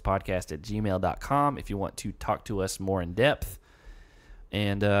 Smashing Heads Podcast at gmail.com if you want to talk to us more in depth.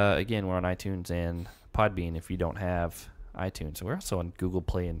 And again, we're on iTunes and Podbean if you don't have iTunes. So we're also on Google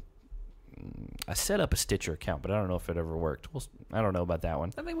Play, and I set up a Stitcher account, but I don't know if it ever worked. I don't know about that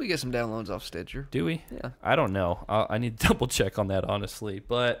one. I think we get some downloads off Stitcher. Do we? Yeah. I don't know. I need to double check on that, honestly.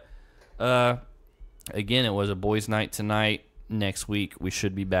 But again, it was a boys' night tonight. Next week, we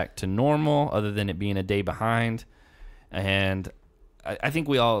should be back to normal, other than it being a day behind. And I think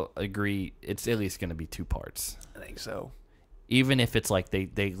we all agree it's at least going to be 2 parts. I think so. Even if it's like they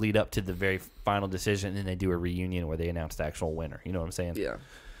lead up to the very final decision and then they do a reunion where they announce the actual winner. You know what I'm saying? Yeah.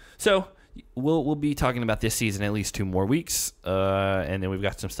 So we'll be talking about this season at least 2 more weeks, and then we've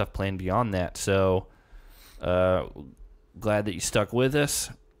got some stuff planned beyond that. So glad that you stuck with us.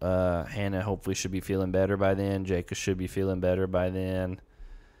 Hannah hopefully should be feeling better by then. Jacob should be feeling better by then.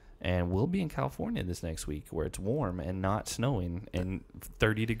 And we'll be in California this next week where it's warm and not snowing and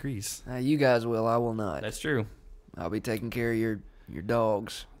 30 degrees. You guys will. I will not. That's true. I'll be taking care of your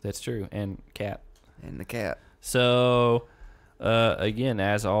dogs. That's true. And cat. And the cat. So Again,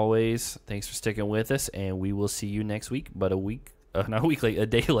 as always, thanks for sticking with us, and we will see you next week. But not a week late, a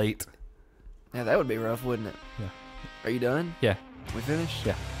day late. Yeah, that would be rough, wouldn't it? Yeah. Are you done? Yeah. We finished?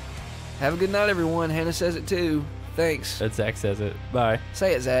 Yeah. Have a good night, everyone. Hannah says it too. Thanks. Zach says it. Bye.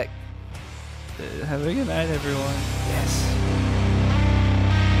 Say it, Zach. Have a good night, everyone.